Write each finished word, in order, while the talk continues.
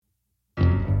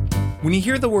When you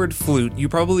hear the word flute, you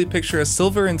probably picture a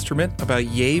silver instrument about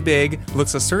yay big,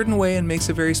 looks a certain way, and makes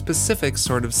a very specific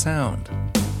sort of sound.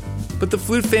 But the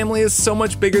flute family is so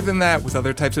much bigger than that, with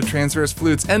other types of transverse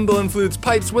flutes, end blown flutes,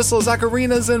 pipes, whistles,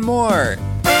 ocarinas, and more.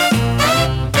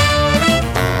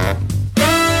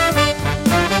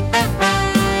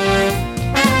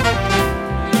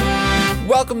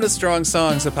 Welcome to Strong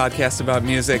Songs, a podcast about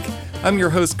music. I'm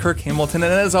your host, Kirk Hamilton,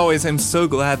 and as always, I'm so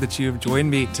glad that you have joined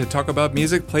me to talk about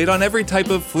music played on every type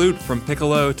of flute, from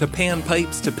piccolo to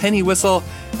panpipes to penny whistle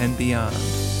and beyond.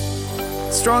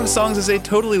 Strong Songs is a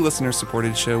totally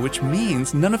listener-supported show, which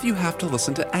means none of you have to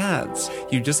listen to ads.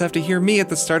 You just have to hear me at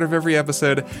the start of every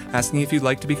episode asking if you'd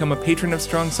like to become a patron of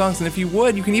Strong Songs, and if you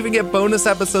would, you can even get bonus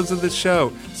episodes of this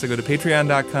show. So go to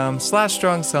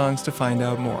patreon.com/strongsongs to find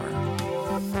out more.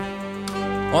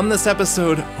 On this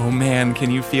episode, oh man, can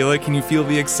you feel it? Can you feel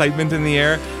the excitement in the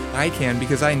air? I can,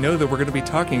 because I know that we're going to be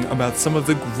talking about some of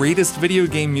the greatest video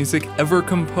game music ever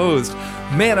composed.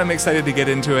 Man, I'm excited to get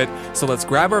into it. So let's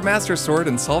grab our Master Sword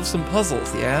and solve some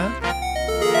puzzles, yeah?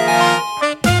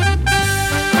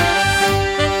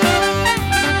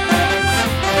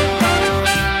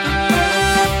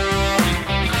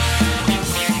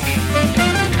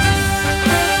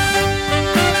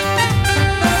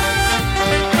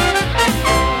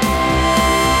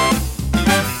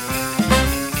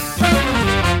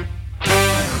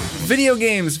 Video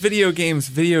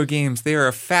games. They are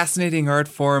a fascinating art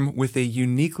form with a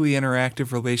uniquely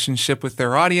interactive relationship with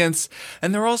their audience,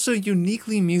 and they're also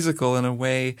uniquely musical in a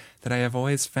way that I have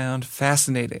always found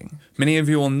fascinating. Many of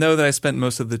you will know that I spent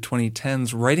most of the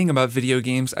 2010s writing about video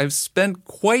games. I've spent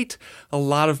quite a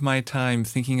lot of my time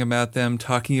thinking about them,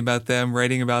 talking about them,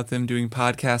 writing about them, doing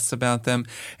podcasts about them,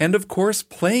 and of course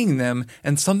playing them,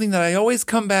 and something that I always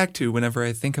come back to whenever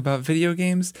I think about video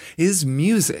games is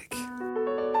music.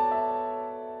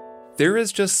 There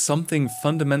is just something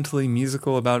fundamentally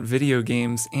musical about video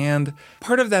games, and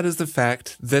part of that is the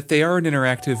fact that they are an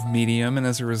interactive medium, and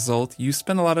as a result, you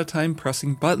spend a lot of time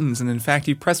pressing buttons, and in fact,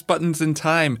 you press buttons in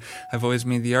time. I've always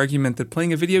made the argument that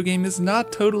playing a video game is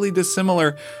not totally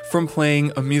dissimilar from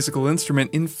playing a musical instrument.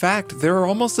 In fact, there are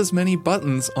almost as many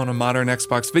buttons on a modern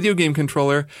Xbox video game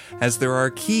controller as there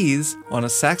are keys on a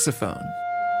saxophone.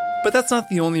 But that's not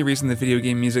the only reason that video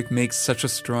game music makes such a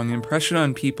strong impression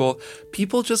on people.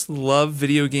 People just love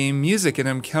video game music, and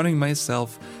I'm counting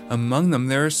myself among them.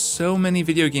 There are so many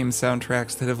video game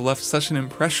soundtracks that have left such an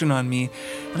impression on me,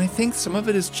 and I think some of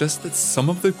it is just that some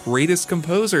of the greatest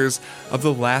composers of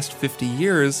the last 50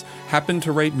 years happened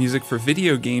to write music for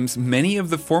video games. Many of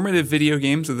the formative video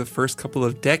games of the first couple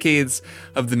of decades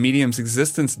of the medium's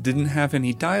existence didn't have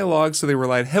any dialogue, so they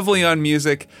relied heavily on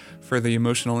music for the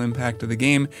emotional impact of the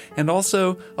game, and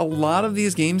also a lot of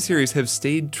these game series have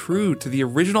stayed true to the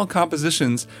original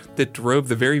compositions that drove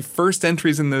the very first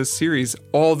entries in those series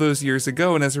all those years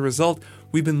ago, and as a result,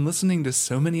 we've been listening to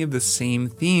so many of the same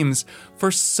themes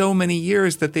for so many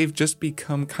years that they've just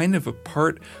become kind of a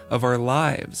part of our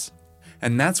lives.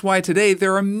 And that's why today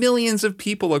there are millions of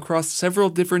people across several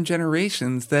different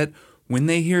generations that when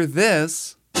they hear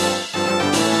this,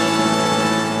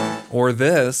 or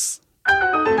this,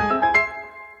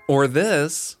 or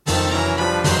this,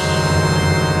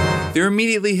 they're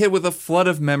immediately hit with a flood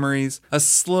of memories, a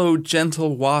slow,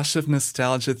 gentle wash of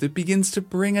nostalgia that begins to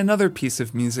bring another piece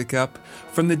of music up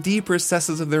from the deep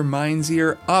recesses of their mind's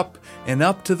ear up and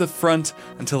up to the front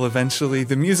until eventually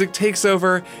the music takes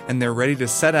over and they're ready to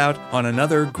set out on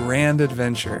another grand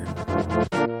adventure.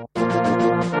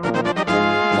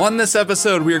 On this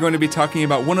episode, we are going to be talking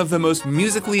about one of the most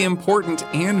musically important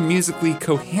and musically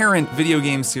coherent video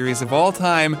game series of all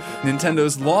time,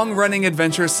 Nintendo's long-running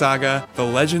adventure saga, The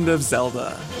Legend of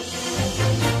Zelda.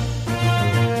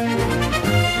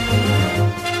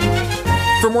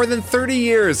 For more than 30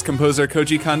 years, composer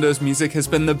Koji Kondo's music has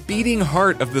been the beating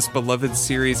heart of this beloved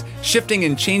series, shifting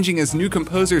and changing as new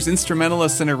composers,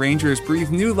 instrumentalists, and arrangers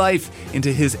breathe new life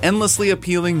into his endlessly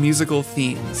appealing musical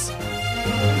themes.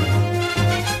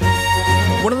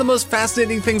 One of the most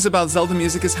fascinating things about Zelda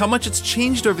music is how much it's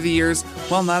changed over the years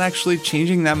while not actually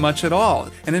changing that much at all.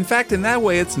 And in fact, in that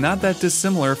way, it's not that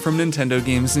dissimilar from Nintendo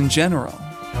games in general.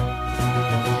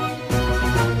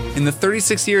 In the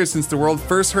 36 years since the world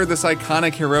first heard this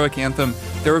iconic heroic anthem,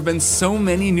 there have been so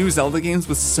many new Zelda games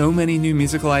with so many new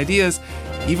musical ideas,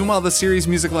 even while the series'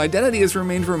 musical identity has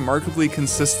remained remarkably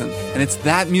consistent. And it's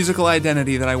that musical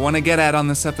identity that I want to get at on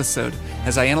this episode,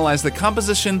 as I analyze the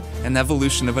composition and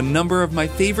evolution of a number of my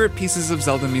favorite pieces of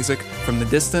Zelda music from the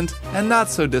distant and not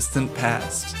so distant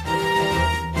past.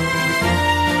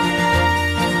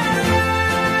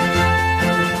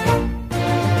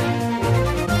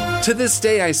 To this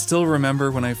day, I still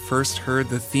remember when I first heard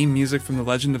the theme music from The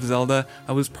Legend of Zelda.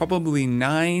 I was probably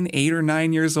 8 or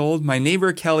 9 years old. My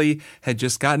neighbor Kelly had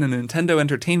just gotten a Nintendo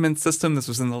Entertainment System. This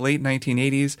was in the late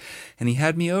 1980s, and he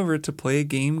had me over to play a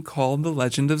game called The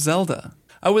Legend of Zelda.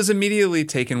 I was immediately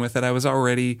taken with it. I was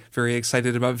already very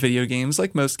excited about video games,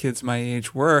 like most kids my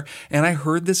age were, and I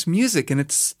heard this music and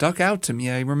it stuck out to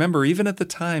me. I remember even at the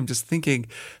time just thinking,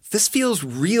 this feels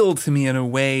real to me in a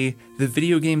way that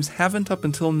video games haven't up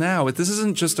until now. This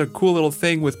isn't just a cool little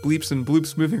thing with bleeps and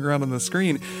bloops moving around on the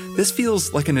screen. This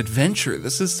feels like an adventure.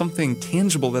 This is something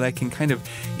tangible that I can kind of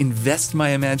invest my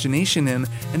imagination in,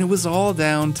 and it was all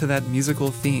down to that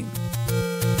musical theme.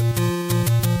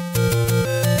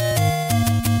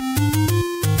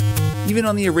 Even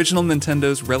on the original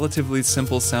Nintendo's relatively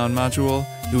simple sound module,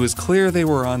 it was clear they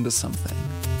were onto something.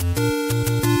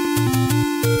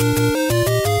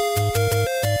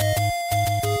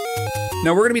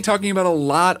 Now, we're going to be talking about a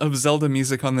lot of Zelda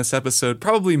music on this episode,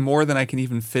 probably more than I can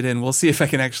even fit in. We'll see if I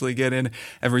can actually get in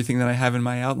everything that I have in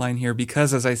my outline here,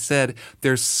 because, as I said,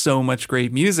 there's so much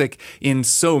great music in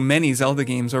so many Zelda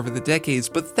games over the decades.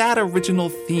 But that original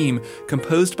theme,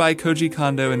 composed by Koji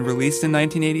Kondo and released in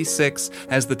 1986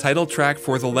 as the title track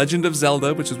for The Legend of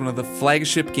Zelda, which is one of the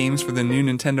flagship games for the new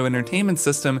Nintendo Entertainment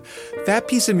System, that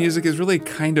piece of music is really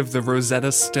kind of the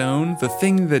Rosetta Stone, the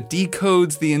thing that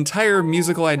decodes the entire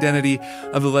musical identity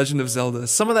of The Legend of Zelda.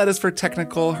 Some of that is for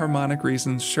technical, harmonic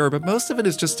reasons, sure, but most of it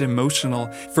is just emotional.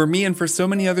 For me and for so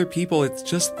many other people, it's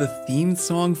just the theme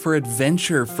song for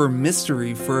adventure, for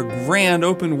mystery, for a grand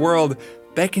open world,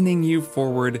 beckoning you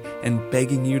forward and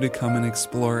begging you to come and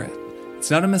explore it. It's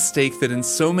not a mistake that in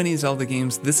so many Zelda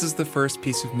games, this is the first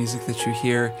piece of music that you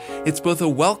hear. It's both a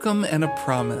welcome and a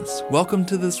promise. Welcome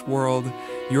to this world,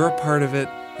 you're a part of it,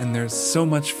 and there's so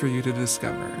much for you to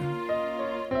discover.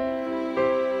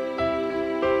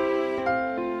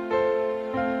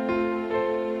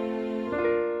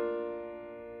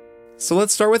 So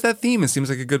let's start with that theme. It seems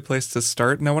like a good place to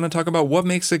start, and I want to talk about what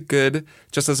makes it good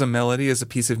just as a melody, as a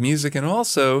piece of music, and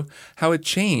also how it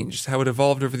changed, how it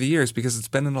evolved over the years, because it's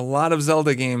been in a lot of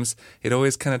Zelda games. It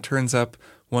always kind of turns up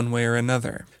one way or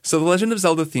another. So the Legend of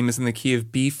Zelda theme is in the key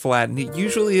of B flat, and it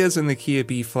usually is in the key of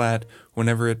B flat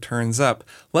whenever it turns up.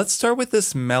 Let's start with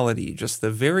this melody, just the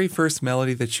very first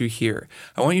melody that you hear.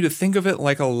 I want you to think of it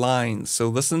like a line, so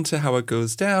listen to how it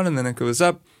goes down and then it goes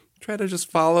up. Try to just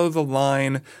follow the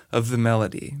line of the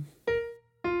melody.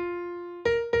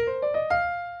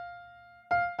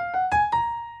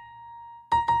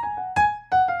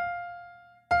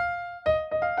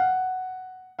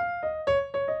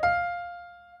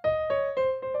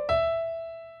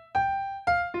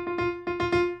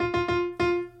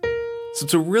 So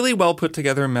it's a really well put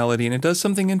together melody, and it does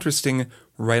something interesting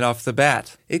right off the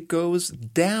bat. It goes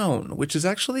down, which is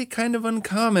actually kind of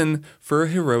uncommon for a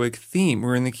heroic theme.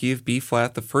 We're in the key of B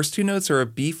flat. The first two notes are a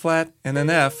B flat and an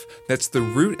F. That's the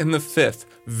root and the fifth.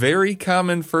 Very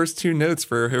common first two notes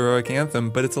for a heroic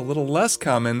anthem, but it's a little less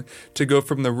common to go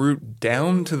from the root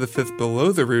down to the fifth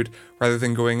below the root, rather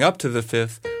than going up to the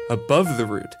fifth above the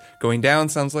root. Going down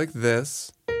sounds like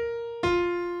this.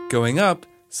 Going up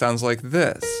sounds like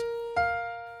this.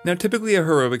 Now, typically a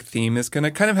heroic theme is going to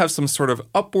kind of have some sort of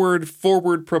upward,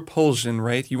 forward propulsion,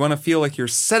 right? You want to feel like you're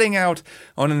setting out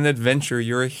on an adventure.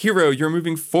 You're a hero, you're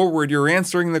moving forward, you're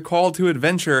answering the call to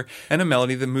adventure, and a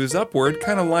melody that moves upward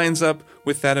kind of lines up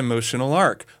with that emotional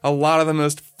arc. A lot of the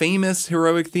most famous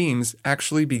heroic themes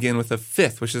actually begin with a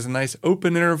fifth, which is a nice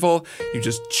open interval. You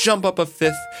just jump up a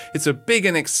fifth. It's a big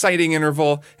and exciting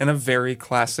interval and a very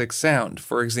classic sound.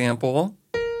 For example,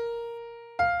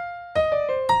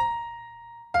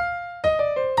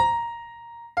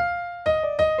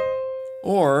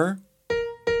 or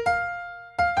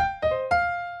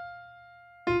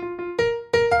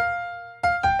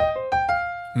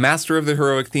master of the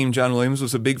heroic theme, John Williams,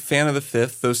 was a big fan of the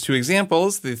fifth. Those two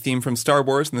examples, the theme from Star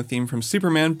Wars and the theme from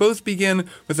Superman, both begin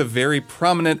with a very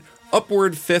prominent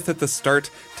upward fifth at the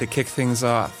start to kick things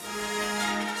off.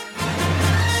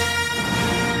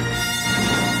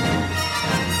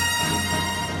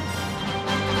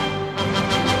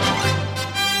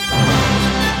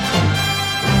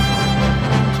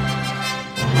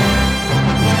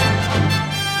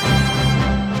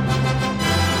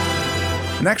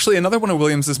 And actually, another one of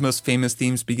Williams' most famous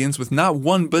themes begins with not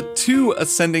one, but two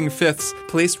ascending fifths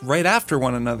placed right after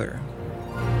one another.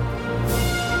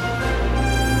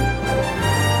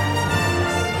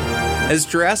 As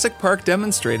Jurassic Park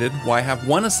demonstrated, why have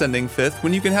one ascending fifth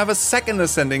when you can have a second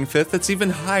ascending fifth that's even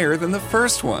higher than the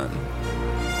first one?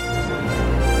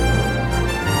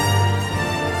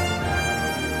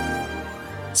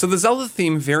 So the Zelda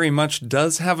theme very much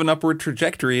does have an upward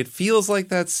trajectory. It feels like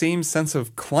that same sense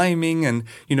of climbing and,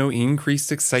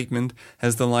 increased excitement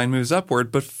as the line moves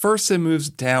upward, but first it moves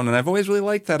down, and I've always really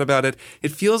liked that about it.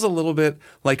 It feels a little bit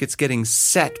like it's getting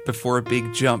set before a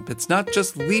big jump. It's not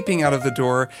just leaping out of the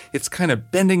door, it's kind of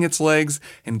bending its legs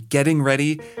and getting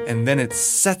ready, and then it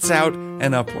sets out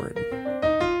and upward.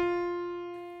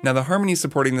 Now the harmony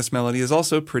supporting this melody is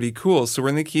also pretty cool. So we're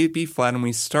in the key of B flat and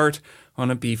we start on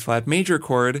a B flat major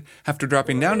chord. After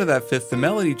dropping down to that fifth, the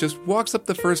melody just walks up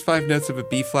the first 5 notes of a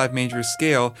B flat major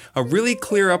scale, a really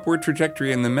clear upward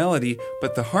trajectory in the melody,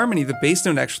 but the harmony, the bass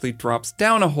note actually drops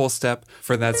down a whole step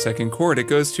for that second chord. It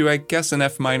goes to, I guess, an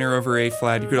F minor over A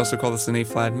flat. You could also call this an A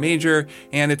flat major,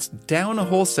 and it's down a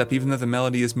whole step even though the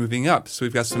melody is moving up. So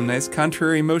we've got some nice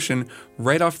contrary motion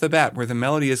right off the bat where the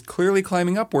melody is clearly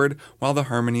climbing upward while the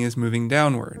harmony is moving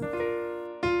downward.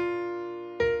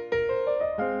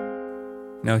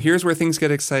 Now here's where things get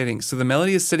exciting. So the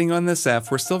melody is sitting on this F.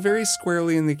 We're still very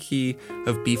squarely in the key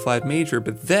of B flat major,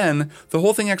 but then the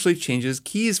whole thing actually changes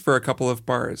keys for a couple of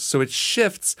bars. So it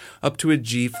shifts up to a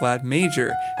G flat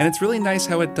major. And it's really nice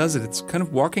how it does it. It's kind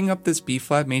of walking up this B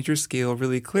flat major scale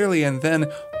really clearly, and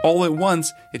then all at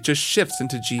once, it just shifts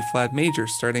into G flat major,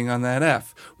 starting on that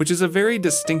F, which is a very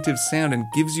distinctive sound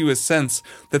and gives you a sense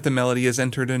that the melody has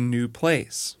entered a new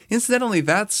place. Incidentally,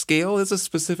 that scale is a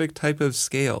specific type of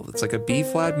scale. It's like a B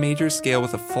flat major scale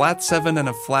with a flat 7 and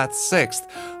a flat 6th,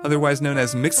 otherwise known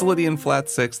as Mixolydian flat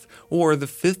 6th, or the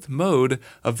 5th mode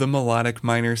of the melodic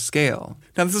minor scale.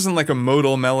 Now, this isn't like a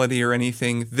modal melody or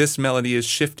anything. This melody is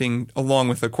shifting along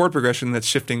with a chord progression that's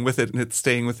shifting with it, and it's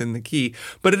staying within the key,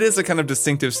 but it is a kind of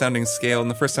distinctive sounding scale,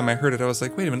 and the first time I heard it, I was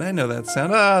like, wait a minute, I know that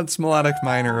sound. It's melodic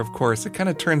minor, of course. It kind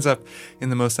of turns up in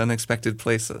the most unexpected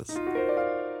places.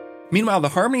 Meanwhile, the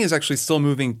harmony is actually still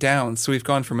moving down, so we've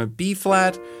gone from a B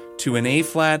flat to an A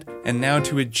flat, and now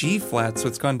to a G flat, so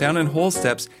it's gone down in whole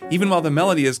steps, even while the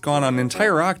melody has gone on an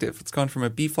entire octave. It's gone from a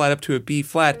B flat up to a B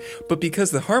flat, but because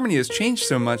the harmony has changed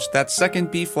so much, that second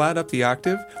B flat up the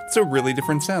octave, it's a really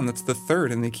different sound. That's the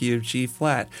third in the key of G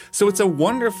flat. So it's a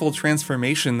wonderful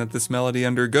transformation that this melody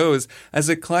undergoes as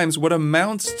it climbs what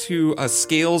amounts to a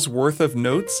scale's worth of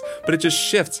notes, but it just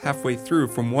shifts halfway through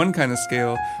from one kind of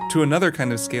scale to another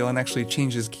kind of scale and actually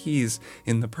changes keys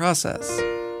in the process.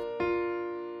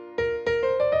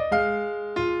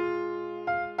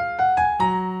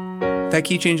 That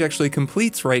key change actually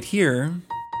completes right here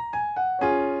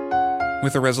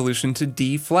with a resolution to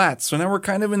D flat. So now we're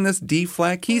kind of in this D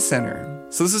flat key center.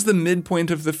 So this is the midpoint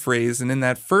of the phrase, and in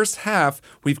that first half,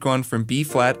 we've gone from B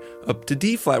flat up to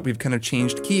D flat. We've kind of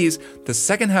changed keys. The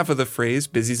second half of the phrase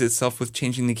busies itself with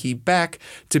changing the key back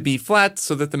to B flat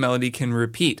so that the melody can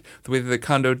repeat. The way that the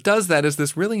Kondo does that is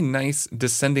this really nice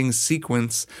descending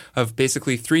sequence of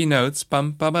basically 3 notes.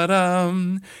 Bum ba ba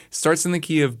dum. Starts in the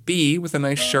key of B with a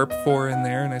nice sharp 4 in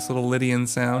there, a nice little Lydian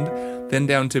sound. Then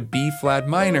down to B flat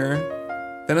minor.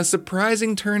 Then a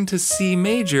surprising turn to C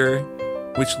major,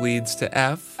 which leads to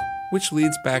F, which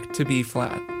leads back to B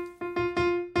flat.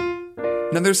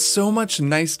 Now there's so much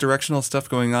nice directional stuff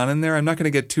going on in there. I'm not going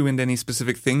to get too into any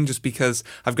specific thing just because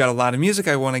I've got a lot of music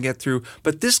I want to get through,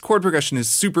 but this chord progression is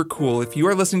super cool. If you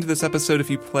are listening to this episode, if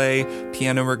you play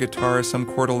piano or guitar or some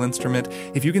chordal instrument,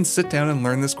 if you can sit down and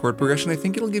learn this chord progression, I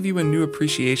think it'll give you a new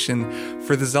appreciation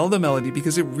for the Zelda melody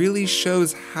because it really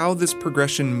shows how this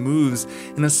progression moves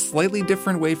in a slightly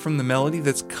different way from the melody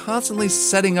that's constantly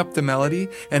setting up the melody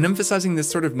and emphasizing this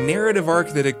sort of narrative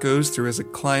arc that it goes through as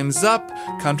it climbs up,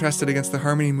 contrasted against the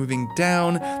harmony moving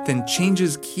down, then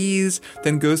changes keys,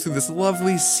 then goes through this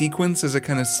lovely sequence as it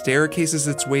kind of staircases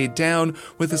its way down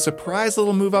with a surprise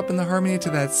little move up in the harmony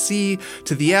to that C,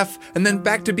 to the F, and then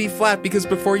back to B flat because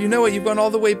before you know it, you've gone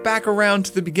all the way back around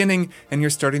to the beginning and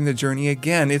you're starting the journey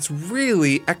again. It's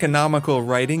really economical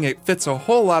writing. It fits a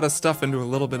whole lot of stuff into a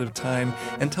little bit of time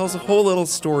and tells a whole little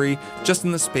story just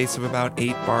in the space of about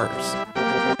 8 bars.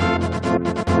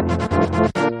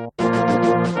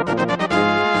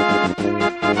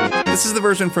 This is the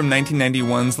version from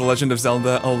 1991's The Legend of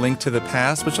Zelda: A Link to the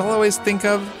Past, which I'll always think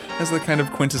of as the kind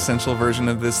of quintessential version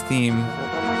of this theme.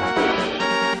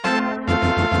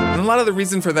 And a lot of the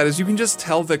reason for that is you can just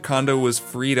tell that Kondo was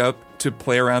freed up to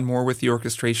play around more with the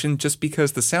orchestration just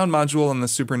because the sound module on the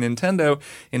Super Nintendo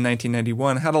in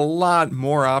 1991 had a lot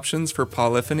more options for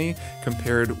polyphony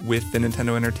compared with the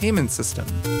Nintendo Entertainment System.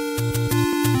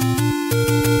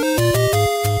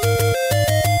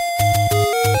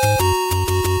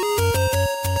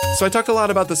 So I talked a lot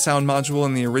about the sound module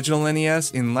in the original NES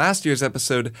in last year's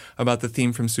episode about the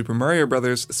theme from Super Mario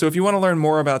Bros. So if you want to learn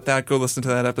more about that, go listen to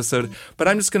that episode. But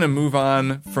I'm just going to move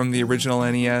on from the original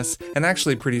NES, and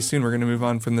actually pretty soon we're going to move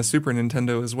on from the Super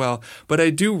Nintendo as well. But I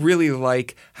do really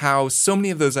like how so many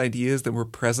of those ideas that were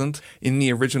present in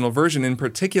the original version, in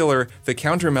particular the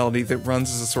counter melody that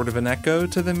runs as a sort of an echo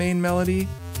to the main melody,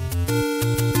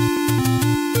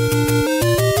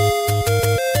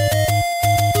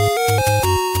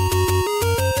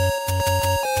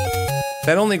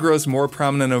 that only grows more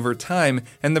prominent over time,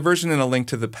 and the version in A Link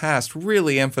to the Past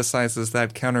really emphasizes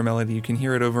that counter melody. You can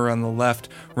hear it over on the left,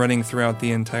 running throughout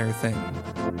the entire thing.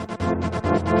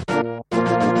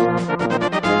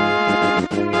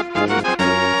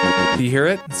 Do you hear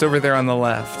it? It's over there on the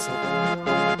left.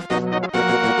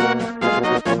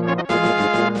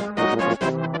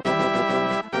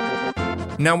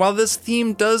 Now, while this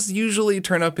theme does usually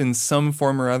turn up in some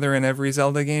form or other in every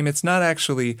Zelda game, it's not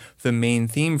actually the main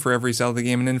theme for every Zelda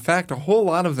game, and in fact, a whole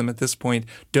lot of them at this point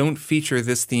don't feature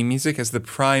this theme music as the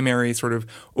primary sort of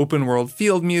open-world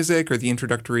field music or the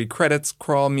introductory credits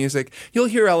crawl music. You'll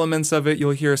hear elements of it,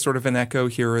 you'll hear sort of an echo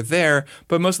here or there,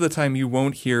 but most of the time you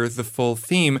won't hear the full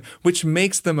theme, which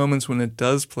makes the moments when it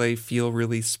does play feel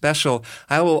really special.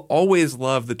 I will always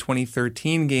love the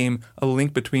 2013 game A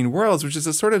Link Between Worlds, which is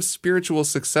a sort of spiritual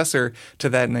successor to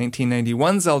that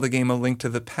 1991 Zelda game, A Link to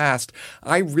the Past.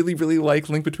 I really, really like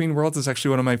Link Between Worlds. It's actually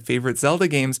one of my favorite Zelda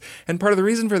games, and part of the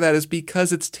reason for that is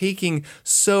because it's taking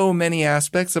so many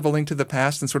aspects of A Link to the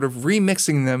Past and sort of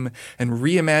remixing them and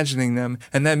reimagining them,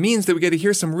 and that means that we get to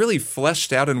hear some really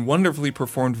fleshed out and wonderfully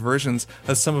performed versions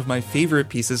of some of my favorite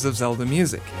pieces of Zelda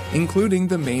music, including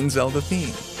the main Zelda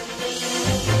theme.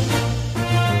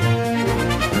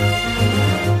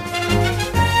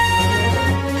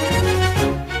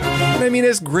 I mean,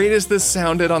 as great as this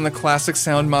sounded on the classic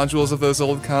sound modules of those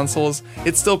old consoles,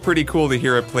 it's still pretty cool to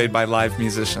hear it played by live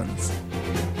musicians.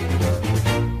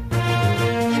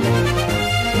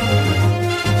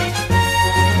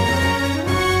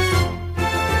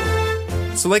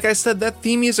 So like I said, that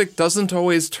theme music doesn't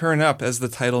always turn up as the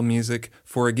title music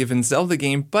for a given Zelda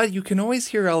game, but you can always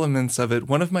hear elements of it.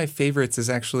 One of my favorites is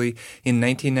actually in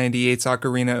 1998's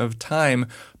Ocarina of Time,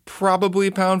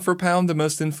 probably pound for pound the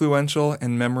most influential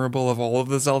and memorable of all of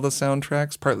the Zelda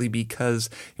soundtracks, partly because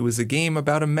it was a game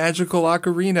about a magical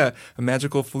ocarina, a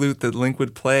magical flute that Link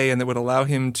would play and that would allow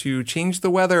him to change the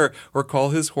weather or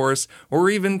call his horse or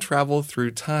even travel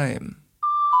through time.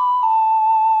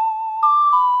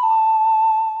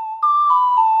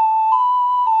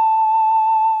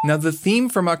 Now, the theme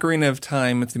from Ocarina of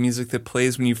Time, with the music that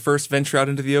plays when you first venture out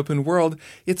into the open world,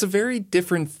 it's a very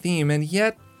different theme, and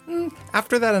yet,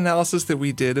 after that analysis that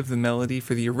we did of the melody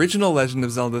for the original Legend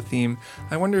of Zelda theme,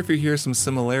 I wonder if you hear some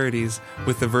similarities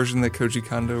with the version that Koji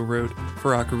Kondo wrote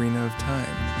for Ocarina of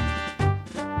Time.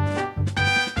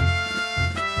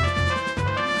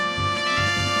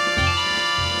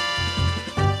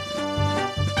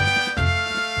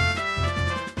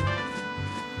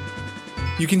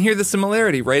 You can hear the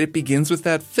similarity, right? It begins with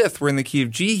that fifth. We're in the key of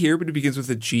G here, but it begins with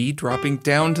a G dropping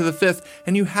down to the fifth,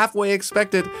 and you halfway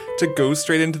expect it to go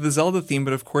straight into the Zelda theme,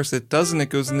 but of course it doesn't.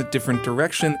 It goes in a different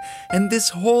direction. And this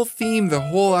whole theme, the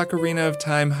whole Ocarina of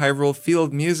Time Hyrule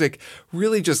Field music,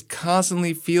 really just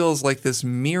constantly feels like this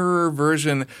mirror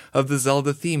version of the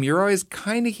Zelda theme. You're always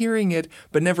kind of hearing it,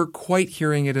 but never quite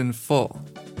hearing it in full.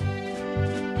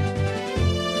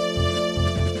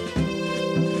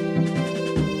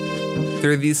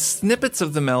 There are these snippets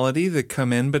of the melody that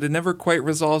come in, but it never quite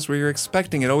resolves where you're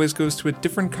expecting. It always goes to a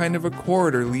different kind of a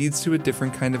chord or leads to a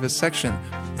different kind of a section.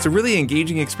 It's a really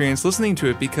engaging experience listening to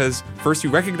it because first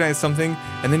you recognize something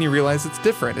and then you realize it's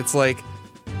different. It's like,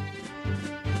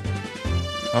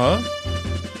 huh?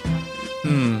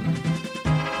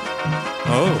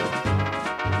 Oh.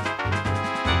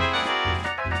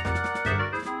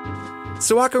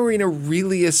 So Ocarina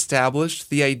really established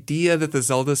the idea that the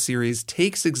Zelda series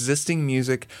takes existing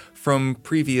music from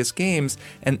previous games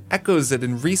and echoes it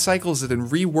and recycles it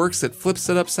and reworks it, flips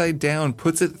it upside down,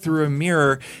 puts it through a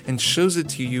mirror, and shows it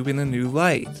to you in a new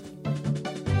light.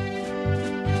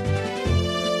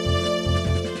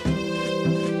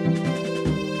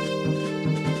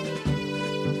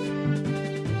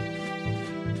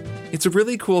 It's a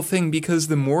really cool thing because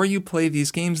the more you play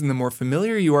these games and the more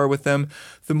familiar you are with them,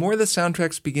 the more the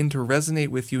soundtracks begin to resonate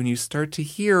with you and you start to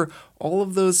hear all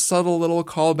of those subtle little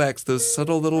callbacks, those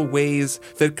subtle little ways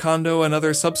that Kondo and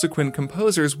other subsequent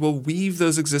composers will weave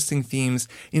those existing themes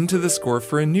into the score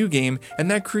for a new game, and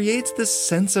that creates this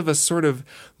sense of a sort of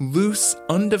loose,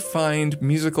 undefined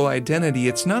musical identity.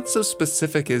 It's not so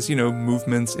specific as,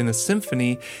 movements in a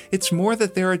symphony. It's more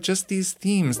that there are just these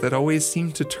themes that always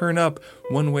seem to turn up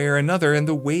one way or another, and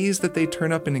the ways that they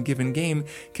turn up in a given game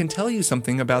can tell you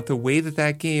something about the way that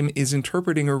that game is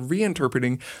interpreting or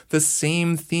reinterpreting the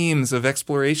same themes of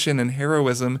exploration and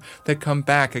heroism that come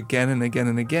back again and again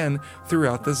and again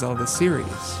throughout the Zelda series.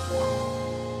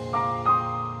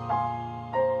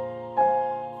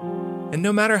 And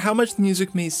no matter how much the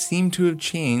music may seem to have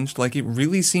changed, like it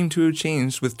really seemed to have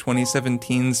changed with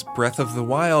 2017's Breath of the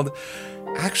Wild,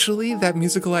 actually that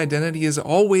musical identity is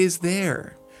always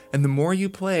there. And the more you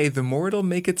play, the more it'll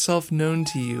make itself known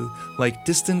to you, like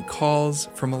distant calls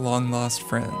from a long-lost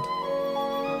friend.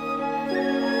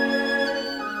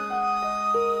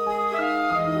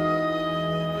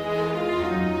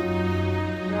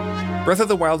 Breath of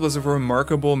the Wild was a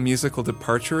remarkable musical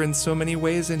departure in so many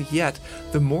ways, and yet,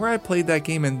 the more I played that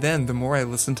game and then the more I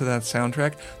listened to that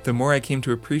soundtrack, the more I came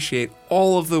to appreciate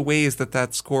all of the ways that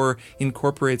that score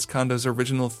incorporates Kondo's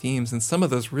original themes and some of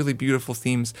those really beautiful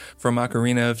themes from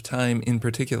Ocarina of Time in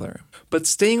particular. But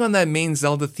staying on that main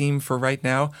Zelda theme for right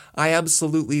now, I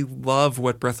absolutely love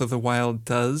what Breath of the Wild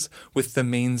does with the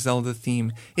main Zelda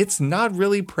theme. It's not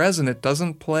really present, it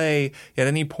doesn't play at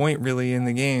any point really in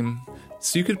the game.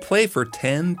 So you could play for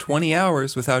 10, 20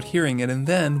 hours without hearing it, and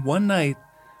then, one night,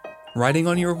 riding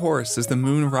on your horse as the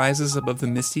moon rises above the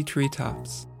misty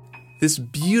treetops, this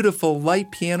beautiful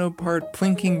light piano part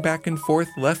plinking back and forth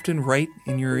left and right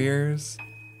in your ears,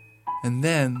 and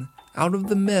then, out of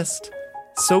the mist,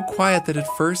 so quiet that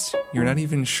at first you're not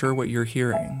even sure what you're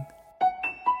hearing.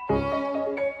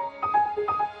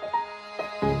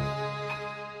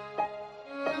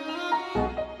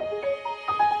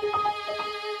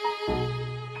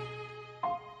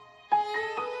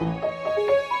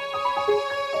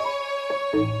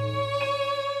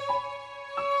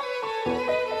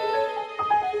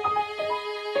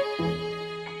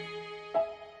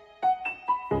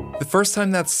 The first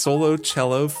time that solo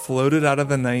cello floated out of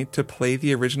the night to play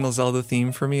the original Zelda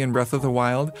theme for me in Breath of the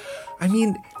Wild,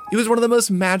 it was one of the most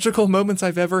magical moments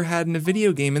I've ever had in a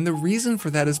video game, and the reason for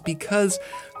that is because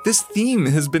this theme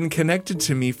has been connected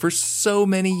to me for so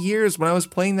many years. When I was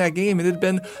playing that game, it had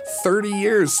been 30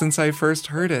 years since I first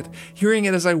heard it. Hearing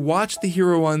it as I watched the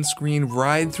hero on screen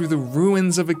ride through the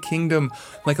ruins of a kingdom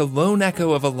like a lone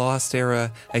echo of a lost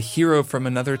era, a hero from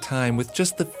another time with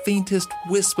just the faintest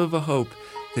wisp of a hope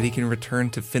that he can return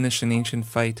to finish an ancient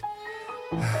fight.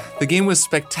 The game was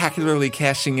spectacularly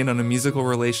cashing in on a musical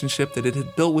relationship that it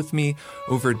had built with me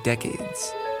over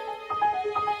decades.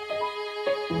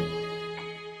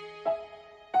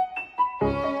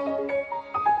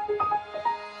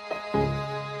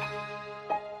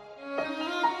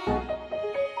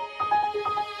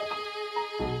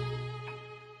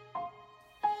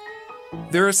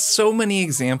 There are so many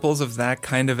examples of that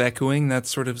kind of echoing, that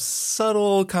sort of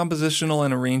subtle compositional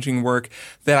and arranging work,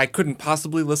 that I couldn't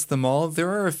possibly list them all. There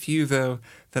are a few, though,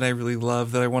 that I really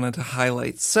love that I wanted to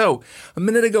highlight. So, a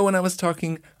minute ago when I was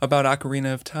talking about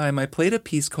Ocarina of Time, I played a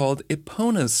piece called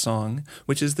Epona's Song,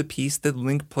 which is the piece that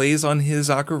Link plays on his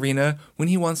ocarina when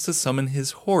he wants to summon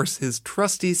his horse, his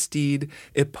trusty steed,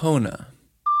 Epona.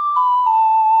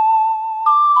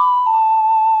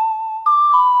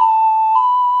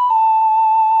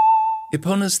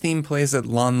 Epona's theme plays at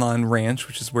Lon Lon Ranch,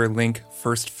 which is where Link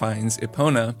first finds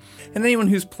Epona, and anyone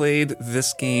who's played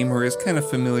this game or is kind of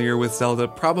familiar with Zelda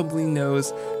probably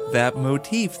knows that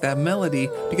motif, that melody,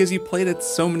 because you played it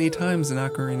so many times in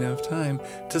Ocarina of Time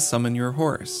to summon your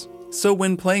horse. So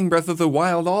when playing Breath of the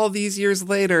Wild all these years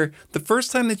later, the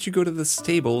first time that you go to the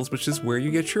stables, which is where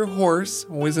you get your horse,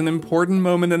 always an important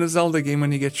moment in a Zelda game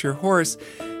when you get your horse,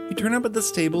 you turn up at the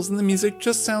stables and the music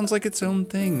just sounds like its own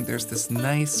thing. There's this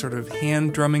nice sort of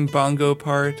hand-drumming bongo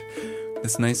part,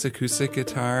 this nice acoustic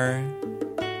guitar.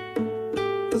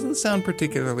 Doesn't sound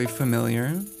particularly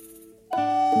familiar.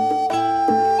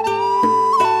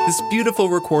 This beautiful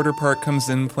recorder part comes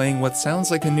in playing what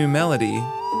sounds like a new melody.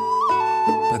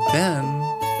 But then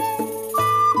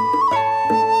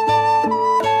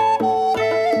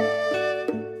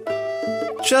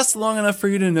just long enough for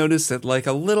you to notice that, like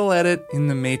a little edit in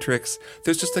the Matrix,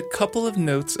 there's just a couple of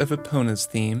notes of Epona's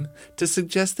theme to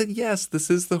suggest that yes, this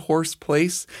is the horse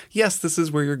place, yes, this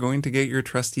is where you're going to get your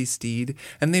trusty steed,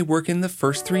 and they work in the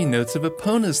first 3 notes of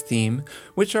Epona's theme,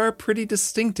 which are pretty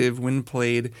distinctive when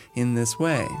played in this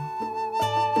way.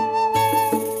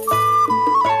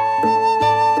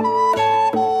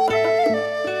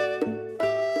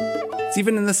 It's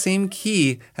even in the same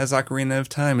key as Ocarina of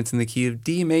Time. It's in the key of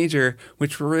D major,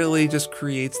 which really just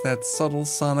creates that subtle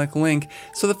sonic link.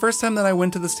 So the first time that I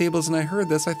went to the stables and I heard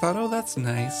this, I thought, oh, that's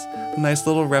nice. A nice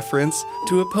little reference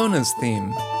to Epona's theme.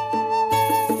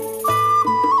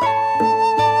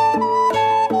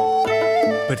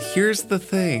 But here's the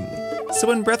thing. So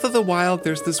in Breath of the Wild,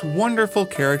 there's this wonderful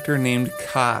character named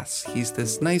Kass. He's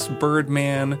this nice bird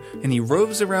man, and he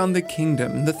roves around the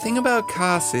kingdom. And the thing about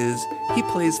Kass is, he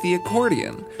plays the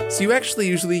accordion. So you actually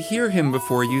usually hear him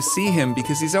before you see him,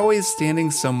 because he's always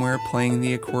standing somewhere playing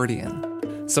the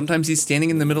accordion. Sometimes he's standing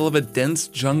in the middle of a dense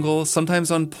jungle,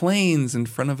 sometimes on plains in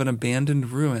front of an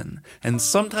abandoned ruin. And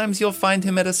sometimes you'll find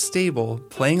him at a stable,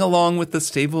 playing along with the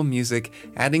stable music,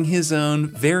 adding his own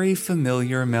very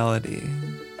familiar melody.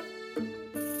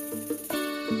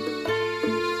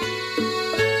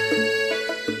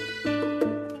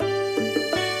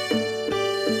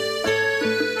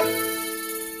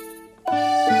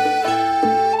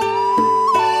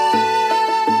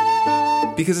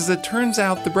 Because as it turns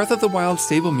out, the Breath of the Wild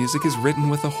stable music is written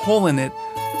with a hole in it,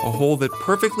 a hole that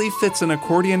perfectly fits an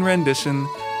accordion rendition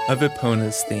of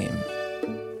Epona's theme.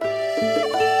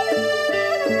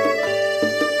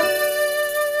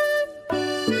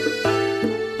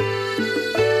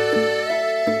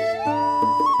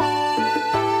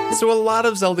 So a lot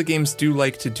of Zelda games do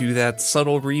like to do that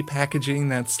subtle repackaging,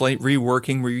 that slight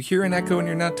reworking where you hear an echo and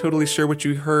you're not totally sure what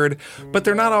you heard, but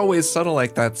they're not always subtle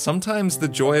like that. Sometimes the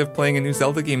joy of playing a new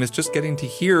Zelda game is just getting to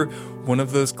hear one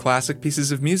of those classic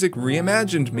pieces of music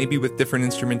reimagined, maybe with different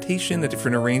instrumentation, a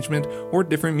different arrangement, or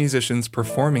different musicians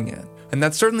performing it. And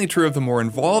that's certainly true of the more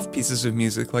involved pieces of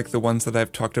music like the ones that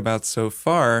I've talked about so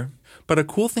far. But a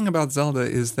cool thing about Zelda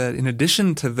is that in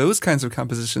addition to those kinds of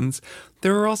compositions,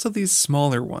 there are also these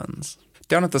smaller ones.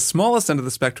 Down at the smallest end of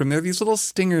the spectrum, there are these little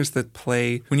stingers that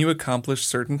play when you accomplish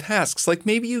certain tasks, like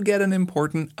maybe you get an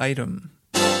important item.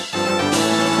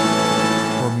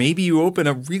 Or maybe you open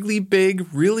a really big,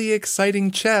 really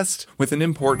exciting chest with an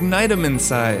important item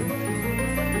inside.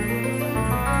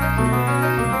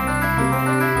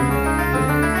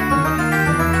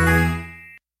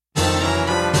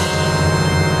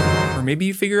 Or maybe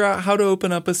you figure out how to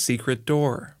open up a secret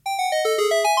door.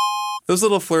 Those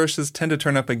little flourishes tend to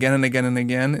turn up again and again and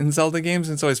again in Zelda games,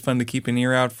 and it's always fun to keep an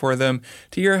ear out for them,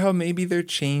 to hear how maybe they're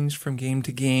changed from game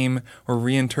to game or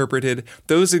reinterpreted.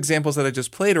 Those examples that I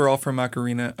just played are all from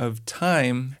Ocarina of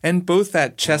Time, and both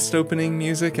that chest opening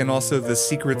music and also the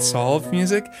secret solve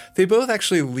music, they both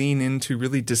actually lean into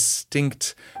really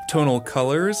distinct tonal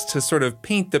colors to sort of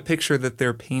paint the picture that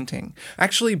they're painting.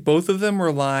 Actually, both of them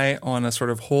rely on a sort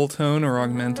of whole tone or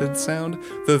augmented sound,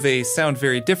 though they sound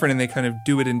very different and they kind of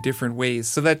do it in different ways.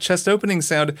 So that chest opening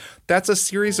sound, that's a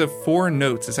series of 4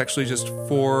 notes. It's actually just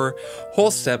 4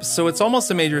 whole steps. So it's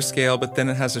almost a major scale, but then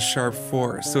it has a sharp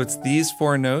 4. So it's these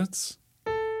 4 notes.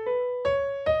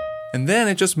 And then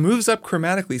it just moves up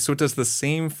chromatically. So it does the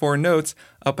same 4 notes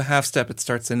up a half step. It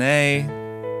starts in A,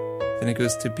 then it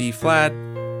goes to B flat,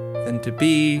 then to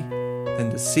B, then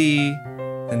to C,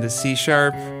 then to C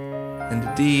sharp, then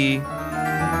to D.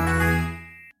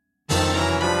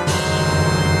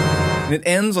 And it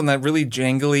ends on that really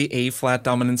jangly A-flat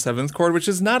dominant 7th chord, which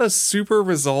is not a super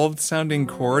resolved sounding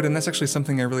chord, and that's actually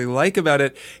something I really like about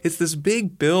it. It's this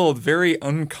big build, very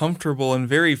uncomfortable and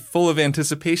very full of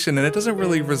anticipation, and it doesn't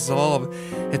really resolve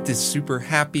at this super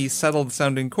happy, settled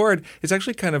sounding chord. It's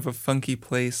actually kind of a funky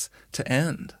place to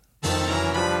end.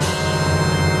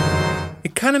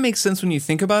 It kind of makes sense when you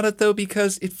think about it, though,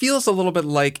 because it feels a little bit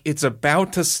like it's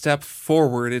about to step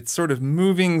forward. It's sort of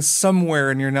moving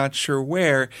somewhere and you're not sure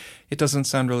where. It doesn't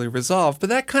sound really resolved, but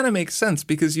that kind of makes sense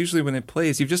because usually when it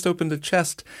plays, you've just opened a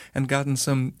chest and gotten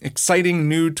some exciting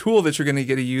new tool that you're going to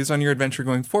get to use on your adventure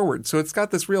going forward. So it's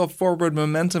got this real forward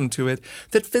momentum to it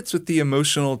that fits with the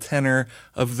emotional tenor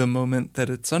of the moment that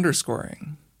it's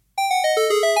underscoring.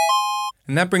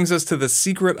 And that brings us to the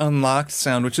Secret Unlocked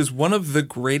sound, which is one of the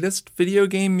greatest video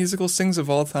game musical sings of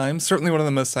all time, certainly one of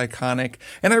the most iconic.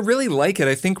 And I really like it.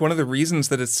 I think one of the reasons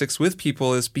that it sticks with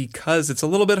people is because it's a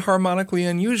little bit harmonically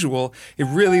unusual. It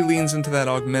really leans into that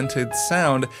augmented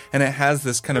sound, and it has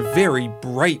this kind of very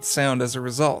bright sound as a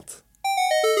result.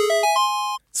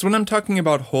 So when I'm talking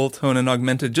about whole tone and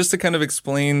augmented, just to kind of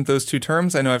explain those two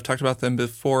terms, I know I've talked about them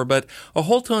before, but a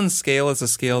whole tone scale is a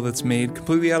scale that's made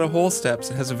completely out of whole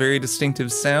steps. It has a very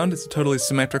distinctive sound, it's a totally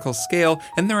symmetrical scale,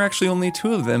 and there are actually only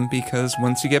two of them because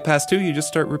once you get past two, you just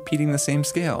start repeating the same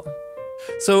scale.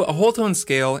 So a whole tone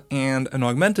scale and an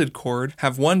augmented chord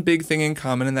have one big thing in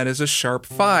common, and that is a sharp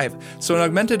 5. So an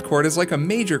augmented chord is like a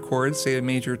major chord, say a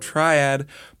major triad,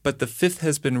 but the fifth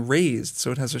has been raised.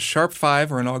 So it has a sharp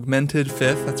 5 or an augmented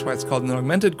fifth. That's why it's called an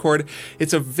augmented chord.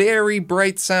 It's a very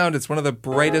bright sound. It's one of the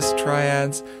brightest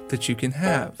triads that you can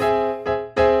have.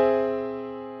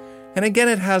 And again,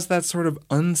 it has that sort of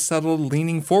unsettled,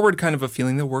 leaning forward kind of a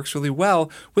feeling that works really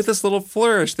well with this little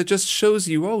flourish that just shows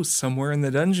you, oh, somewhere in the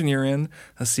dungeon you're in,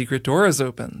 a secret door is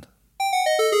opened.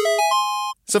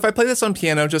 So if I play this on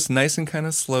piano just nice and kind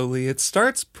of slowly, it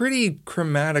starts pretty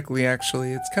chromatically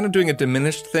actually. It's kind of doing a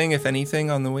diminished thing, if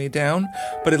anything, on the way down,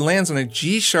 but it lands on a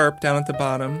G sharp down at the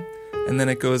bottom, and then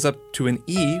it goes up to an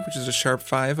E, which is a sharp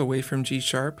 5 away from G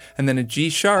sharp, and then a G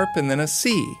sharp, and then a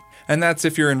C. And that's,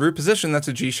 if you're in root position, that's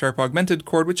a G sharp augmented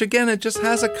chord, which again, it just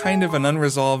has a kind of an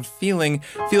unresolved feeling.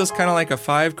 Feels kind of like a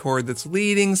 5 chord that's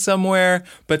leading somewhere,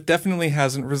 but definitely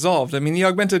hasn't resolved. I mean, the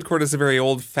augmented chord is a very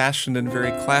old-fashioned and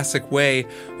very classic way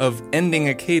of ending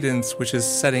a cadence, which is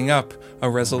setting up a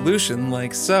resolution,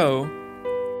 like so,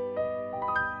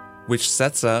 which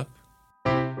sets up.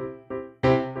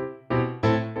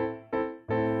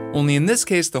 Only in this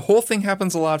case, the whole thing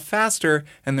happens a lot faster,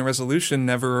 and the resolution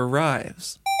never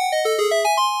arrives.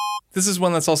 This is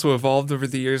one that's also evolved over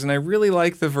the years, and I really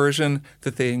like the version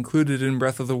that they included in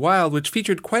Breath of the Wild, which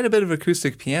featured quite a bit of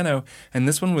acoustic piano, and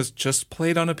this one was just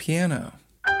played on a piano.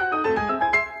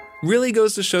 Really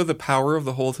goes to show the power of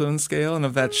the whole tone scale and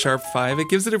of that sharp 5. It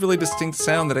gives it a really distinct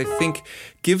sound that I think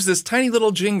gives this tiny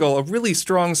little jingle a really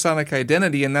strong sonic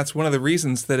identity, and that's one of the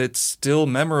reasons that it's still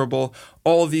memorable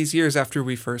all these years after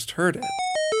we first heard it.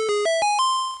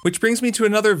 Which brings me to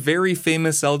another very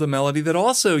famous Zelda melody that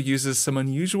also uses some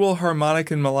unusual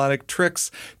harmonic and melodic tricks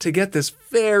to get this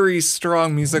very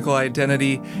strong musical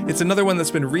identity. It's another one that's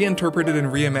been reinterpreted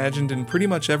and reimagined in pretty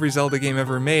much every Zelda game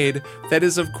ever made. That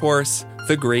is, of course,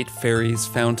 the Great Fairy's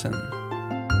Fountain.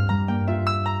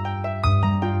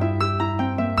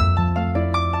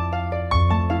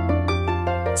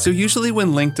 So usually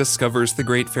when Link discovers the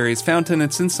Great Fairy's Fountain,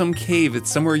 it's in some cave, it's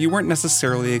somewhere you weren't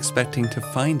necessarily expecting to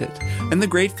find it. And the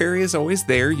Great Fairy is always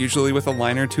there, usually with a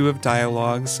line or two of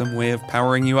dialogue, some way of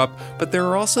powering you up, but there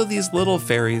are also these little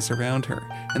fairies around her,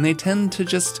 and they tend to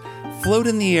just float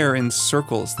in the air in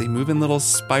circles, they move in little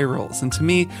spirals, and to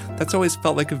me, that's always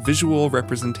felt like a visual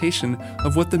representation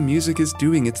of what the music is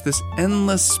doing. It's this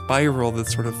endless spiral that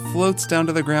sort of floats down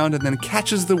to the ground and then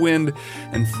catches the wind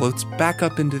and floats back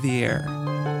up into the air.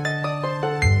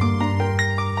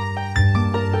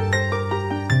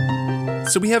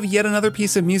 So we have yet another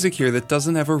piece of music here that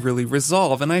doesn't ever really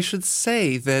resolve, and I should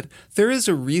say that there is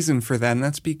a reason for that, and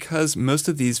that's because most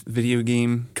of these video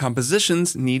game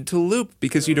compositions need to loop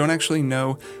because you don't actually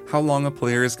know how long a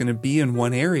player is going to be in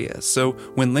one area. So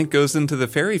when Link goes into the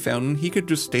fairy fountain, he could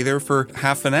just stay there for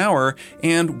half an hour,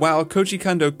 and while Koji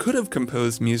Kondo could have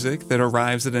composed music that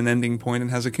arrives at an ending point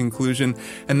and has a conclusion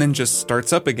and then just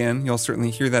starts up again, you'll certainly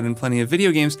hear that in plenty of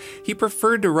video games, he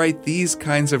preferred to write these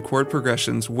kinds of chord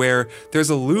progressions where there's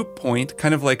a loop point,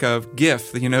 kind of like a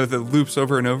GIF, that loops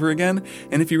over and over again,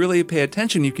 and if you really pay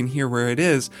attention, you can hear where it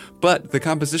is, but the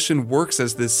composition works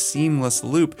as this seamless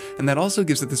loop, and that also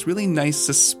gives it this really nice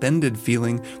suspended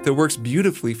feeling that works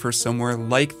beautifully for somewhere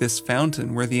like this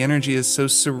fountain, where the energy is so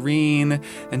serene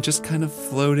and just kind of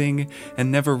floating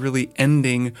and never really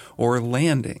ending or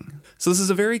landing. So this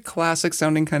is a very classic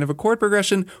sounding kind of a chord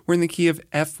progression. We're in the key of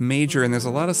F major, and there's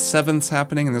a lot of sevenths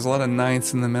happening, and there's a lot of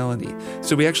ninths in the melody.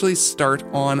 So we actually start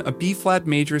on a B flat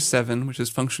major 7, which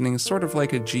is functioning sort of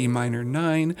like a G minor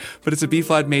 9, but it's a B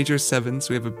flat major 7, so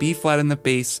we have a B flat in the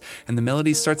bass, and the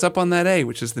melody starts up on that A,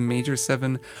 which is the major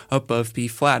 7 above B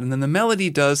flat. And then the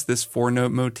melody does this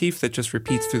 4-note motif that just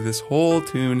repeats through this whole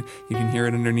tune. You can hear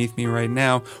it underneath me right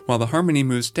now, while the harmony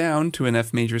moves down to an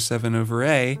F major 7 over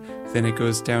A, then it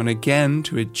goes down again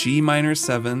to a G minor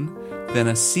 7, then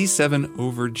a C7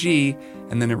 over G,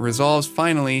 and then it resolves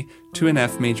finally to an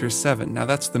F major 7. Now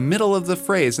that's the middle of the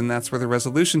phrase, and that's where the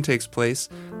resolution takes place,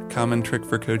 a common trick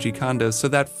for Koji Kondo. So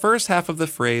that first half of the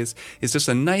phrase is just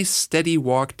a nice steady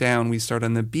walk down. We start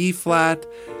on the B flat,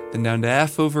 then down to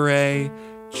F over A,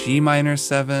 G minor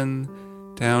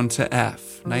 7, down to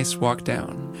F. Nice walk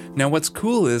down. Now what's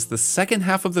cool is the second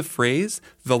half of the phrase,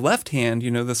 the left hand,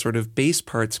 the sort of bass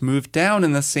parts move down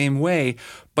in the same way,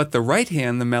 but the right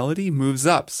hand, the melody, moves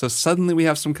up. So suddenly we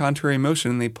have some contrary motion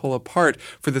and they pull apart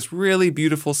for this really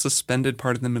beautiful suspended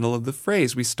part in the middle of the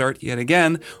phrase. We start yet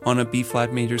again on a B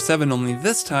flat major 7, only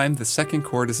this time the second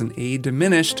chord is an A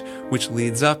diminished, which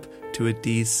leads up to a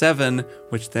D7,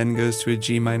 which then goes to a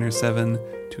G minor 7,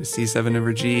 to a C7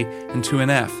 over G, and to an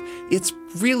F. It's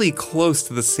really close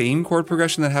to the same chord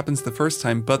progression that happens the first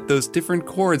time, but those different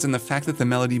chords and the fact that the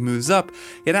melody moves up,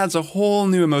 it adds a whole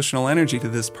new emotional energy to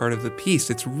this part of the piece.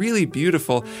 It's really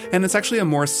beautiful, and it's actually a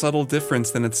more subtle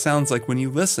difference than it sounds like when you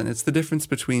listen. It's the difference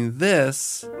between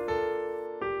this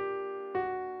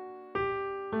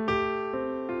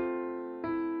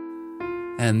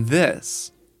and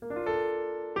this.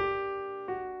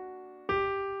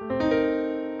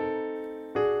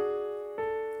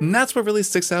 And that's what really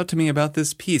sticks out to me about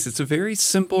this piece. It's a very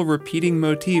simple repeating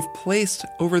motif placed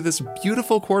over this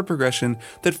beautiful chord progression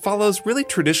that follows really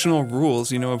traditional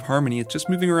rules, of harmony. It's just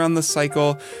moving around the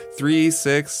cycle, 3,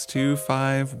 6, 2,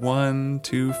 5, 1,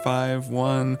 2, 5,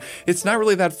 1. It's not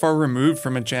really that far removed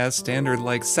from a jazz standard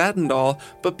like Satindal,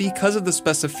 but because of the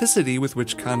specificity with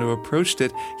which Kondo approached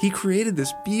it, he created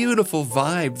this beautiful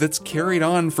vibe that's carried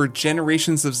on for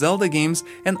generations of Zelda games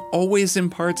and always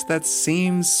imparts that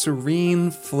same serene,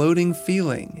 floating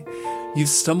feeling. You've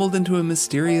stumbled into a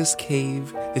mysterious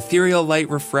cave, ethereal light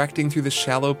refracting through the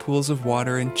shallow pools of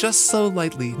water, and just so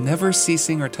lightly, never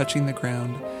ceasing or touching the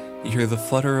ground, you hear the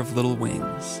flutter of little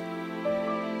wings.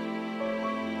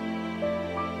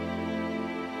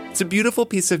 It's a beautiful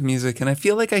piece of music, and I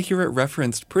feel like I hear it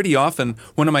referenced pretty often.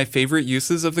 One of my favorite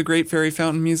uses of the Great Fairy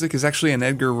Fountain music is actually an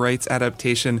Edgar Wright's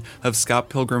adaptation of Scott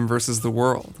Pilgrim vs. the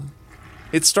World.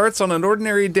 It starts on an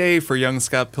ordinary day for young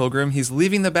Scott Pilgrim. He's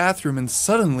leaving the bathroom and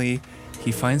suddenly he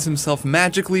finds himself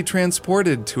magically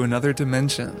transported to another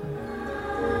dimension.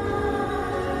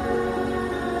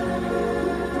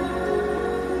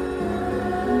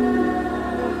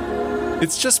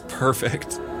 It's just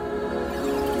perfect.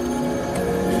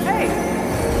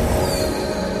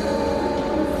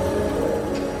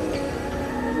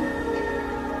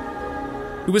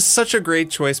 It was such a great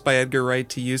choice by Edgar Wright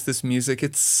to use this music.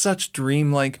 It's such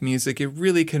dreamlike music. It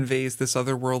really conveys this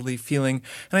otherworldly feeling.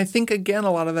 And I think, again,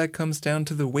 a lot of that comes down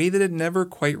to the way that it never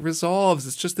quite resolves.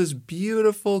 It's just this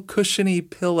beautiful, cushiony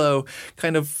pillow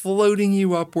kind of floating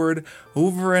you upward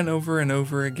over and over and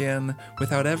over again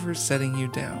without ever setting you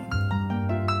down.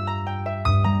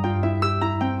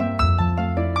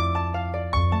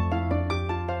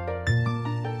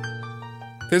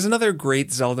 There's another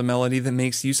great Zelda melody that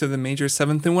makes use of the major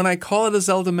 7th, and when I call it a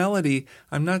Zelda melody,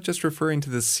 I'm not just referring to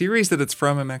the series that it's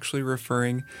from, I'm actually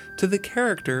referring to the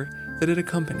character that it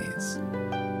accompanies.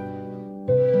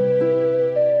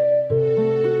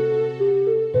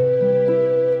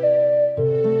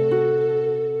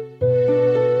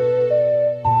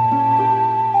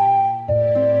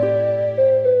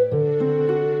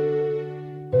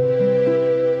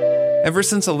 Ever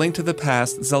since A Link to the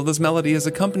Past, Zelda's melody has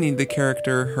accompanied the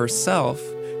character herself,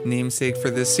 namesake for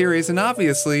this series, and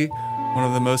obviously one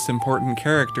of the most important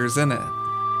characters in it.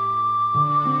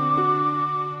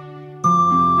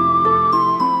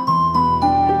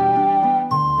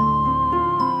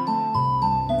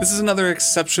 This is another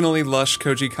exceptionally lush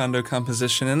Koji Kondo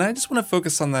composition, and I just want to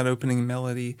focus on that opening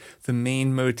melody, the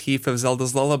main motif of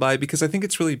Zelda's Lullaby, because I think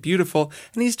it's really beautiful,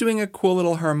 and he's doing a cool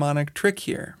little harmonic trick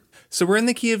here. So we're in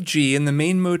the key of G, and the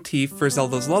main motif for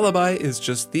Zelda's Lullaby is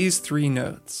just these 3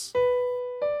 notes.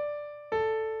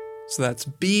 So that's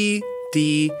B,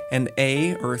 D, and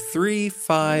A, or 3,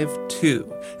 5,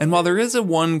 2. And while there is a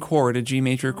 1 chord, a G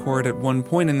major chord at one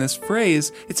point in this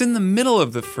phrase, it's in the middle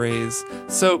of the phrase.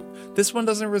 So this one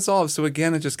doesn't resolve, so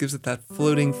again, it just gives it that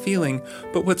floating feeling.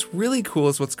 But what's really cool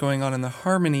is what's going on in the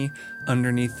harmony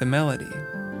underneath the melody.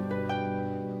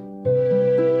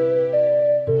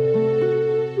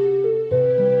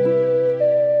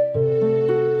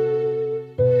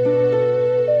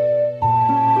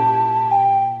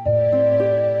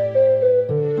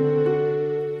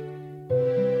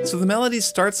 So the melody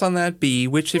starts on that B,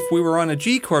 which if we were on a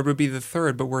G chord would be the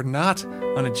 3rd, but we're not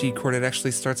on a G chord. It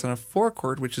actually starts on a 4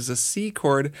 chord, which is a C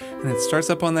chord, and it starts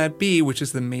up on that B, which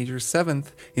is the major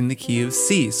 7th in the key of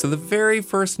C. So the very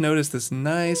first note is this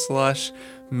nice, lush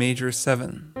major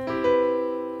 7.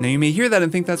 Now you may hear that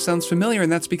and think that sounds familiar,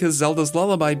 and that's because Zelda's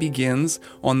Lullaby begins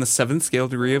on the 7th scale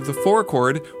degree of the 4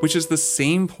 chord, which is the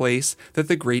same place that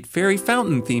the Great Fairy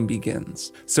Fountain theme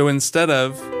begins. So instead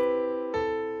of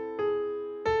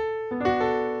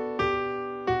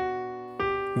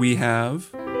we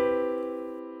have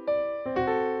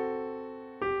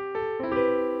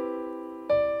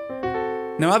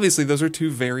Now obviously those are two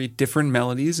very different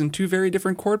melodies and two very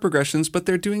different chord progressions, but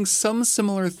they're doing some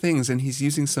similar things, and he's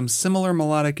using some similar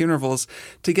melodic intervals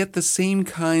to get the same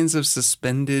kinds of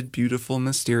suspended, beautiful,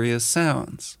 mysterious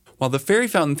sounds. While the Fairy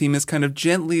Fountain theme is kind of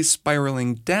gently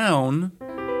spiraling down,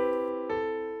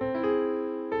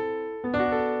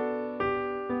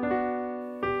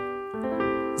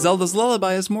 Zelda's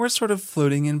Lullaby is more sort of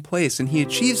floating in place, and he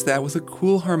achieves that with a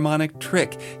cool harmonic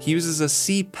trick. He uses a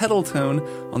C pedal tone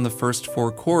on the first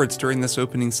 4 chords during this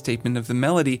opening statement of the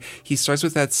melody. He starts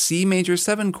with that C major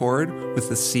 7 chord with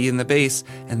the C in the bass,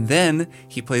 and then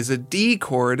he plays a D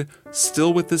chord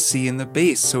still with the C in the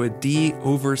bass, so a D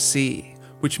over C.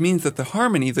 Which means that the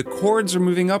harmony, the chords are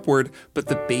moving upward, but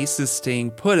the bass is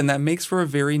staying put, and that makes for a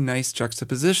very nice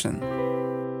juxtaposition.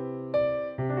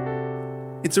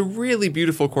 It's a really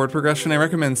beautiful chord progression. I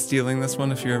recommend stealing this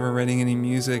one if you're ever writing any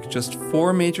music. Just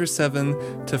 4 major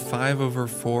 7 to 5 over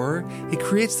 4. It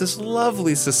creates this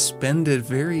lovely, suspended,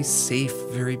 very safe,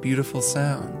 very beautiful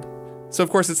sound. So of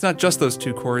course it's not just those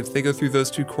 2 chords. They go through those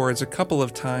 2 chords a couple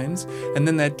of times, and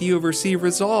then that D over C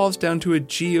resolves down to a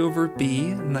G over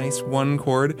B, a nice 1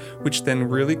 chord, which then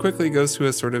really quickly goes to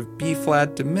a sort of B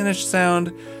flat diminished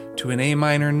sound, to an A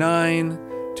minor 9,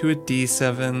 to a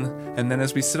D7, and then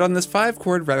as we sit on this 5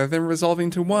 chord, rather than resolving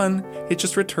to 1, it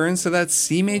just returns to that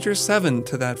C major 7,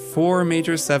 to that 4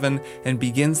 major 7, and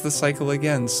begins the cycle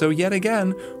again. So yet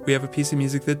again, we have a piece of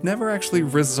music that never actually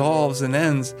resolves and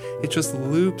ends, it just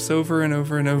loops over and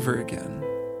over and over again.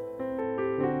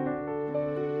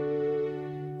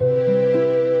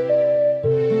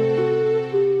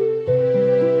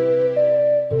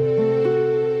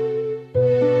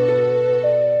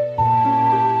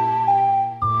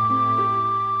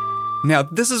 Now,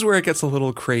 this is where it gets a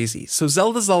little crazy. So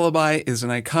Zelda's Lullaby is an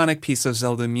iconic piece of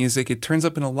Zelda music. It turns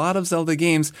up in a lot of Zelda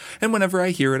games, and whenever I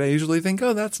hear it, I usually think,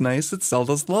 oh, that's nice, it's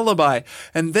Zelda's Lullaby.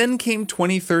 And then came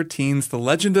 2013's The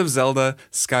Legend of Zelda: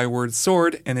 Skyward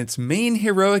Sword, and its main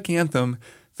heroic anthem,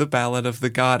 The Ballad of the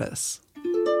Goddess.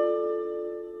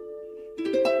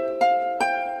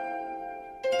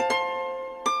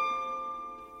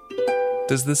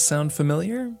 Does this sound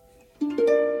familiar?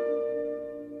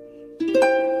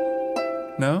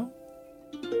 No?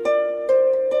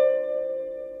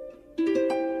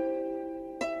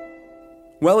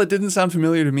 Well, it didn't sound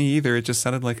familiar to me either. It just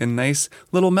sounded like a nice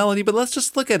little melody, but let's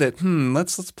just look at it.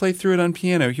 Let's play through it on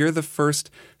piano. Here are the first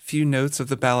few notes of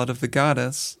the Ballad of the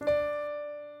Goddess.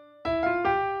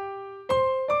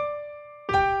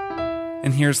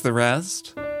 And here's the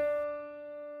rest.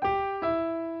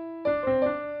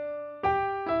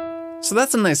 So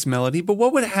that's a nice melody, but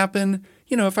what would happen,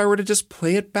 if I were to just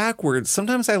play it backwards?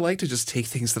 Sometimes I like to just take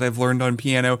things that I've learned on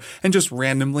piano and just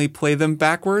randomly play them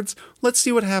backwards. Let's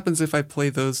see what happens if I play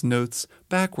those notes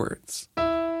backwards.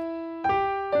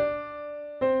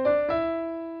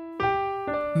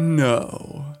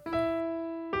 No.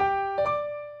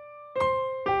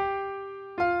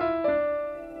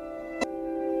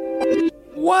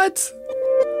 What?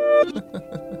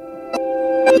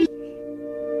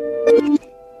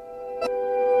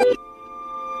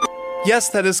 Yes,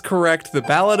 that is correct. The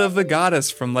Ballad of the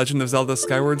Goddess from Legend of Zelda: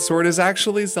 Skyward Sword is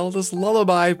actually Zelda's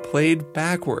Lullaby played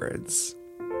backwards.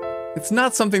 It's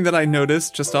not something that I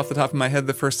noticed just off the top of my head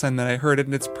the first time that I heard it,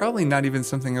 and it's probably not even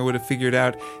something I would have figured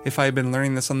out if I had been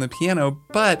learning this on the piano,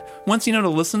 but once you know to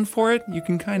listen for it, you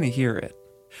can kind of hear it.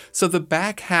 So the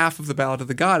back half of the Ballad of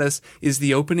the Goddess is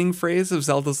the opening phrase of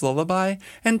Zelda's Lullaby,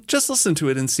 and just listen to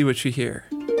it and see what you hear.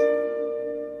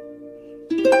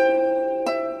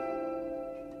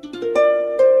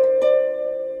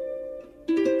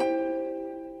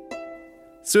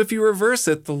 So if you reverse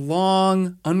it, the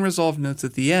long, unresolved notes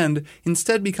at the end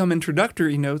instead become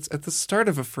introductory notes at the start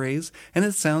of a phrase, and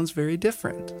it sounds very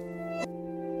different.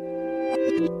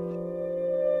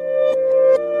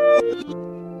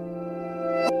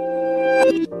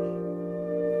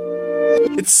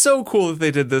 It's so cool that they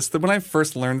did this, that when I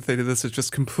first learned that they did this, it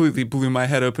just completely blew my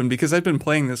head open, because I've been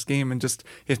playing this game and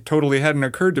it totally hadn't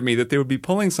occurred to me that they would be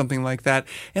pulling something like that.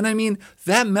 And I mean,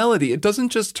 that melody, it doesn't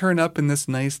just turn up in this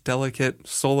nice, delicate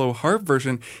solo harp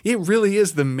version. It really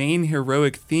is the main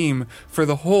heroic theme for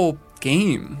the whole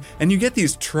game. And you get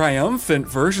these triumphant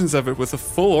versions of it with a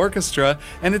full orchestra,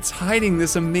 and it's hiding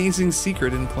this amazing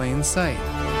secret in plain sight.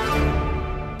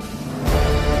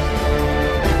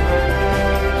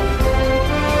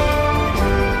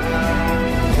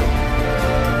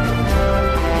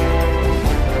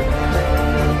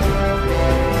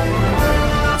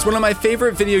 It's one of my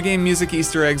favorite video game music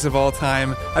Easter eggs of all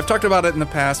time. I've talked about it in the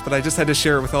past, but I just had to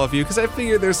share it with all of you because I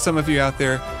figure there's some of you out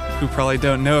there who probably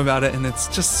don't know about it, and it's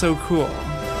just so cool.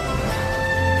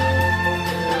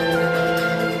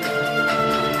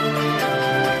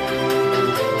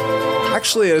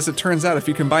 Actually, as it turns out, if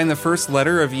you combine the first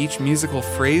letter of each musical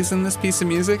phrase in this piece of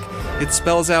music, it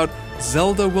spells out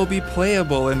Zelda will be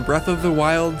playable in Breath of the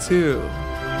Wild 2.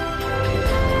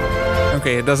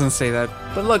 Okay, it doesn't say that,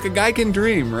 but look, a guy can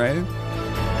dream, right?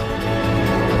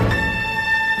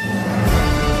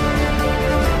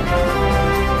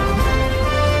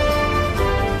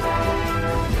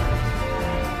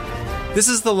 This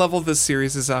is the level this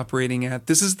series is operating at.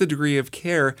 This is the degree of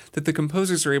care that the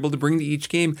composers are able to bring to each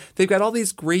game. They've got all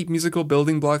these great musical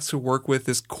building blocks to work with,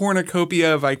 this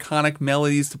cornucopia of iconic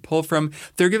melodies to pull from.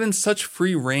 They're given such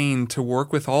free rein to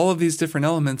work with all of these different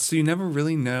elements, so you never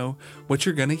really know what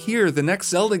you're going to hear. The next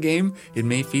Zelda game, it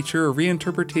may feature a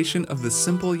reinterpretation of the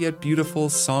simple yet beautiful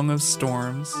Song of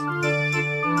Storms.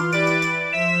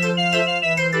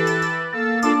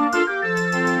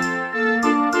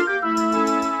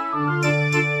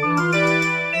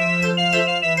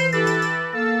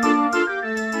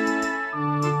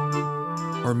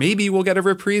 Or maybe we'll get a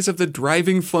reprise of the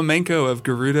driving flamenco of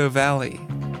Gerudo Valley.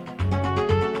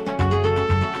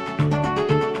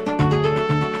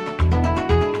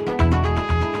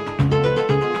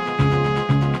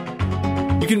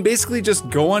 You can basically just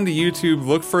go onto YouTube,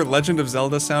 look for Legend of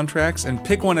Zelda soundtracks, and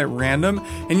pick one at random,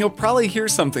 and you'll probably hear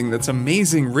something that's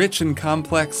amazing, rich, and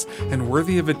complex, and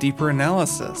worthy of a deeper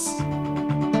analysis.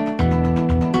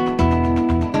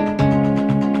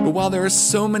 While there are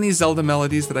so many Zelda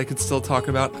melodies that I could still talk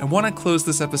about, I want to close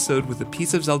this episode with a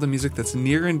piece of Zelda music that's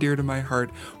near and dear to my heart,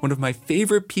 one of my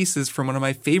favorite pieces from one of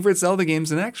my favorite Zelda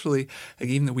games, and actually a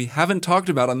game that we haven't talked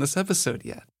about on this episode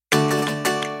yet.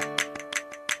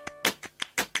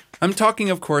 I'm talking,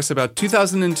 of course, about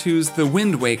 2002's The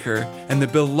Wind Waker and the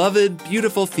beloved,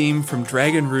 beautiful theme from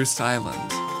Dragon Roost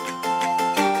Island.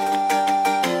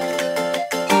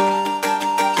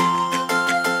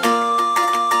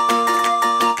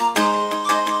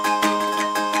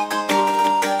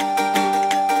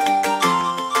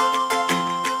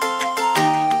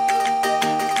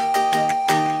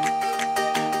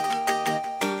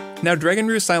 Now, Dragon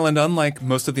Roost Island, unlike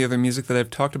most of the other music that I've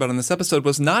talked about in this episode,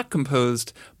 was not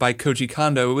composed by Koji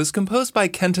Kondo. It was composed by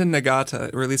Kenta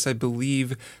Nagata, or at least I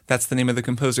believe that's the name of the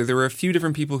composer. There were a few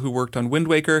different people who worked on Wind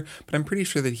Waker, but I'm pretty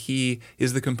sure that he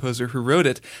is the composer who wrote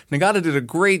it. Nagata did a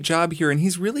great job here, and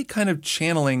he's really kind of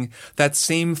channeling that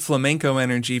same flamenco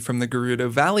energy from the Gerudo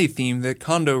Valley theme that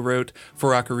Kondo wrote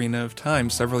for Ocarina of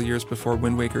Time several years before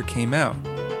Wind Waker came out.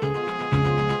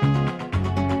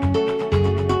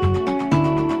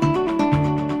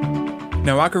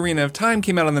 Now, Ocarina of Time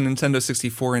came out on the Nintendo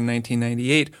 64 in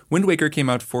 1998. Wind Waker came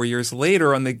out 4 years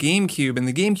later on the GameCube, and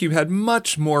the GameCube had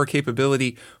much more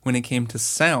capability when it came to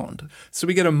sound. So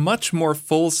we get a much more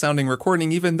full-sounding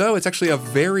recording, even though it's actually a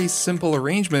very simple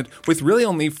arrangement with really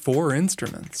only 4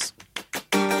 instruments.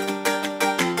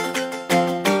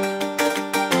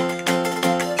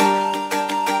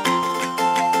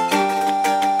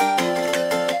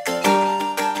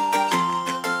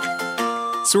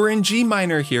 So we're in G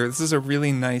minor here. This is a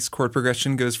really nice chord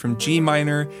progression. Goes from G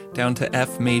minor down to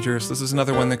F major. So this is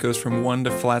another one that goes from 1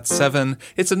 to flat 7.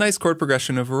 It's a nice chord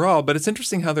progression overall, but it's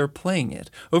interesting how they're playing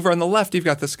it. Over on the left, you've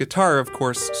got this guitar, of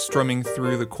course, strumming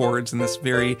through the chords in this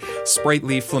very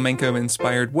sprightly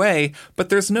flamenco-inspired way, but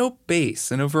there's no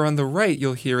bass. And over on the right,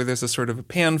 you'll hear there's a sort of a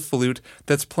pan flute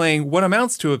that's playing what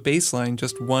amounts to a bass line,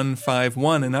 just 1, 5,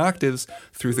 1 in octaves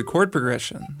through the chord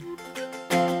progression.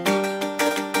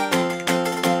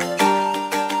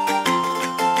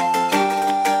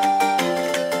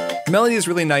 The melody is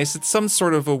really nice. It's some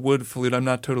sort of a wood flute. I'm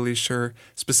not totally sure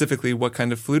specifically what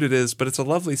kind of flute it is, but it's a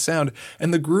lovely sound.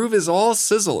 And the groove is all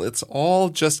sizzle. It's all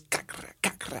just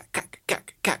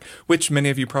which many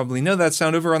of you probably know that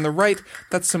sound. Over on the right,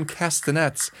 that's some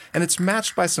castanets, and it's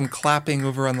matched by some clapping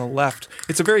over on the left.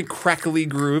 It's a very crackly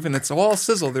groove, and it's all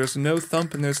sizzle. There's no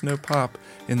thump and there's no pop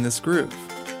in this groove.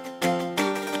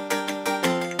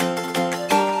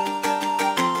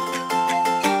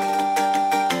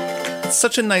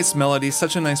 Such a nice melody,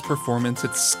 such a nice performance.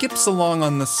 It skips along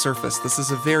on the surface. This is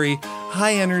a very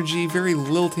high energy, very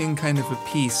lilting kind of a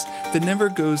piece that never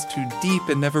goes too deep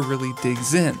and never really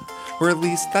digs in. Or at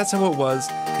least that's how it was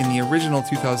in the original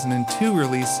 2002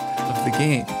 release of the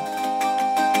game.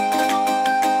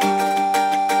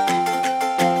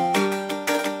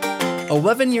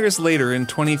 "11 years later, in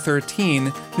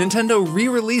 2013, Nintendo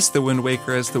re-released The Wind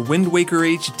Waker as The Wind Waker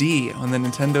HD on the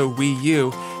Nintendo Wii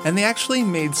U, and they actually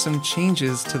made some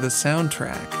changes to the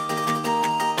soundtrack.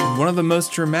 And one of the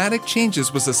most dramatic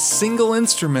changes was a single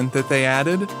instrument that they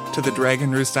added to the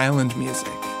Dragon Roost Island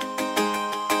music.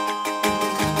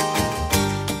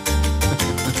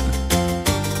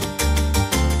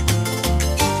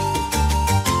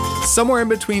 Somewhere in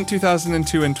between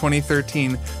 2002 and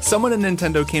 2013, someone at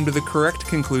Nintendo came to the correct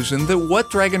conclusion that what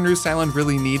Dragon Roost Island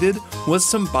really needed was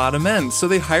some bottom end, so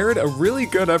they hired a really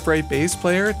good upright bass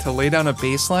player to lay down a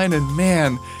bass line, and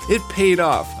man, it paid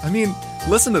off. I mean,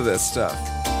 listen to this stuff.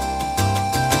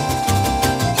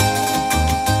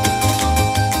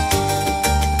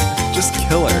 Just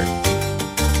killer.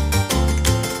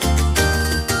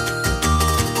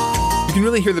 You can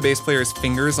really hear the bass player's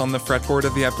fingers on the fretboard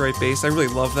of the upright bass. I really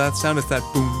love that sound. It's that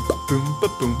boom, boom,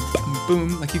 boom, boom,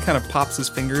 boom. Like he kind of pops his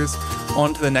fingers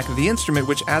onto the neck of the instrument,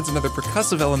 which adds another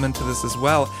percussive element to this as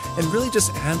well, and really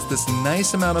just adds this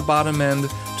nice amount of bottom end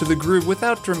to the groove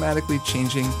without dramatically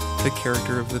changing the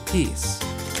character of the piece.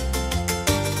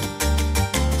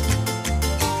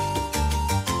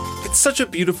 It's such a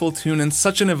beautiful tune and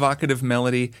such an evocative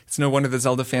melody. It's no wonder the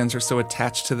Zelda fans are so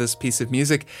attached to this piece of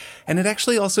music, and it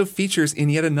actually also features in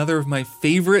yet another of my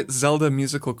favorite Zelda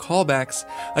musical callbacks,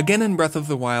 again in Breath of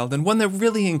the Wild, and one that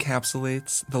really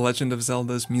encapsulates The Legend of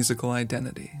Zelda's musical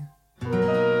identity.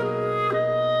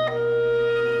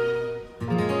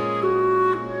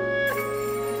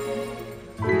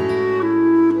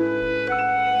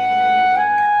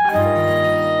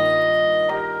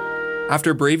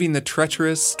 After braving the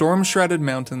treacherous, storm-shrouded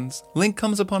mountains, Link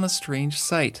comes upon a strange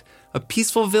sight, a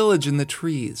peaceful village in the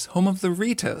trees, home of the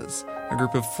Ritos, a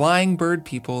group of flying bird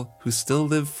people who still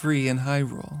live free in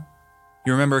Hyrule.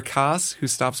 You remember Kass, who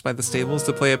stops by the stables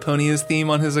to play Eponia's theme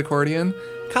on his accordion?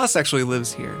 Kass actually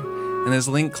lives here, and as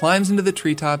Link climbs into the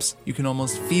treetops, you can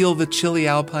almost feel the chilly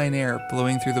alpine air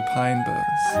blowing through the pine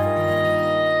boughs.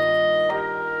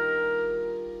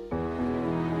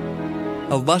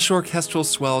 A lush orchestral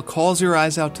swell calls your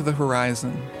eyes out to the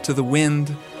horizon, to the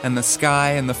wind and the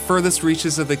sky and the furthest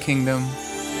reaches of the kingdom,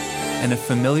 and a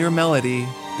familiar melody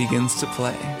begins to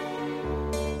play.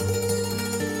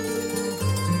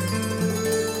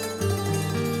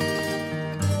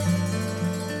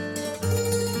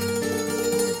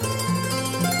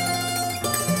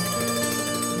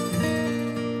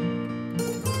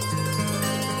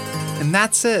 And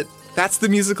that's it. That's the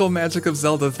musical magic of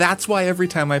Zelda. That's why every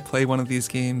time I play one of these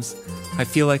games, I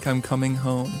feel like I'm coming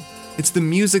home. It's the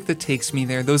music that takes me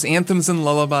there, those anthems and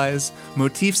lullabies,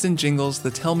 motifs and jingles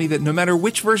that tell me that no matter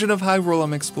which version of Hyrule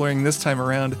I'm exploring this time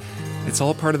around, it's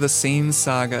all part of the same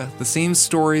saga, the same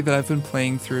story that I've been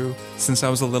playing through since I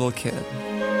was a little kid.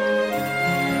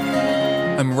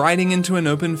 I'm riding into an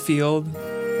open field,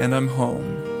 and I'm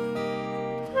home.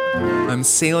 I'm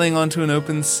sailing onto an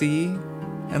open sea,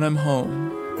 and I'm home.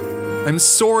 I'm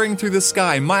soaring through the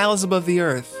sky, miles above the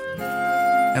earth,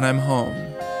 and I'm home.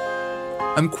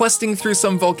 I'm questing through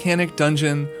some volcanic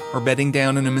dungeon, or bedding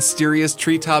down in a mysterious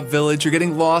treetop village, or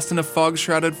getting lost in a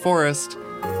fog-shrouded forest,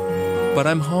 but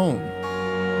I'm home.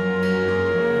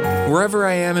 Wherever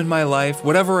I am in my life,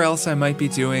 whatever else I might be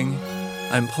doing,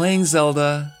 I'm playing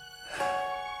Zelda,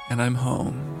 and I'm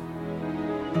home.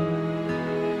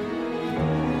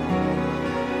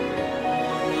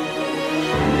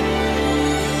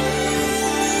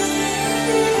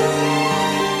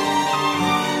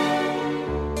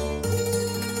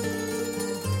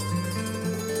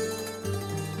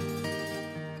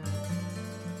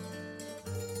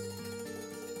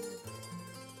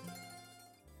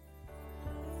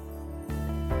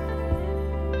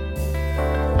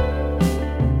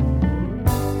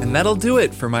 And that'll do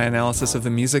it for my analysis of the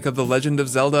music of The Legend of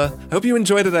Zelda. I hope you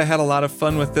enjoyed it. I had a lot of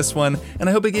fun with this one, and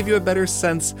I hope it gave you a better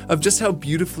sense of just how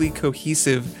beautifully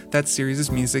cohesive that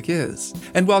series' music is.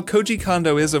 And while Koji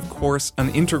Kondo is, of course,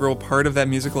 an integral part of that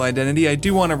musical identity, I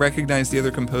do want to recognize the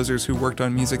other composers who worked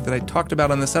on music that I talked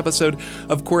about on this episode.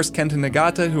 Of course, Kenta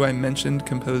Nagata, who I mentioned,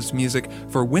 composed music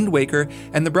for Wind Waker,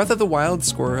 and the Breath of the Wild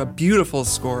score, a beautiful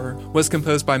score, was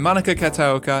composed by Monika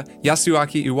Kataoka,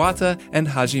 Yasuaki Iwata, and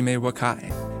Hajime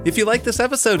Wakai. If you like this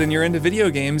episode and you're into video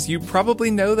games, you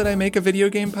probably know that I make a video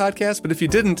game podcast, but if you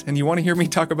didn't and you want to hear me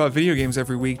talk about video games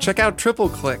every week, check out Triple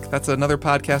Click. That's another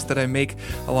podcast that I make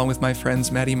along with my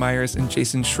friends Maddie Myers and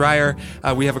Jason Schreier.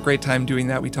 We have a great time doing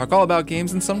that. We talk all about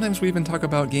games, and sometimes we even talk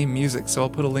about game music, so I'll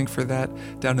put a link for that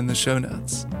down in the show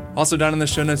notes. Also down in the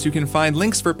show notes, you can find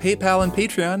links for PayPal and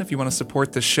Patreon if you want to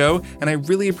support the show, and I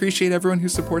really appreciate everyone who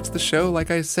supports the show. Like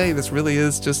I say, this really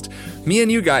is just me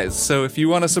and you guys, so if you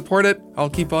want to support it, I'll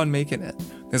keep on making it.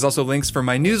 There's also links for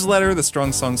my newsletter, the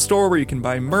Strong Song Store, where you can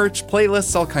buy merch,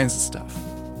 playlists, all kinds of stuff.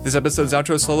 This episode's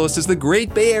outro soloist is the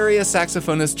great Bay Area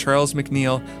saxophonist Charles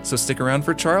McNeil, so stick around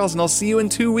for Charles, and I'll see you in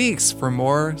 2 weeks for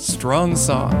more Strong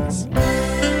Songs.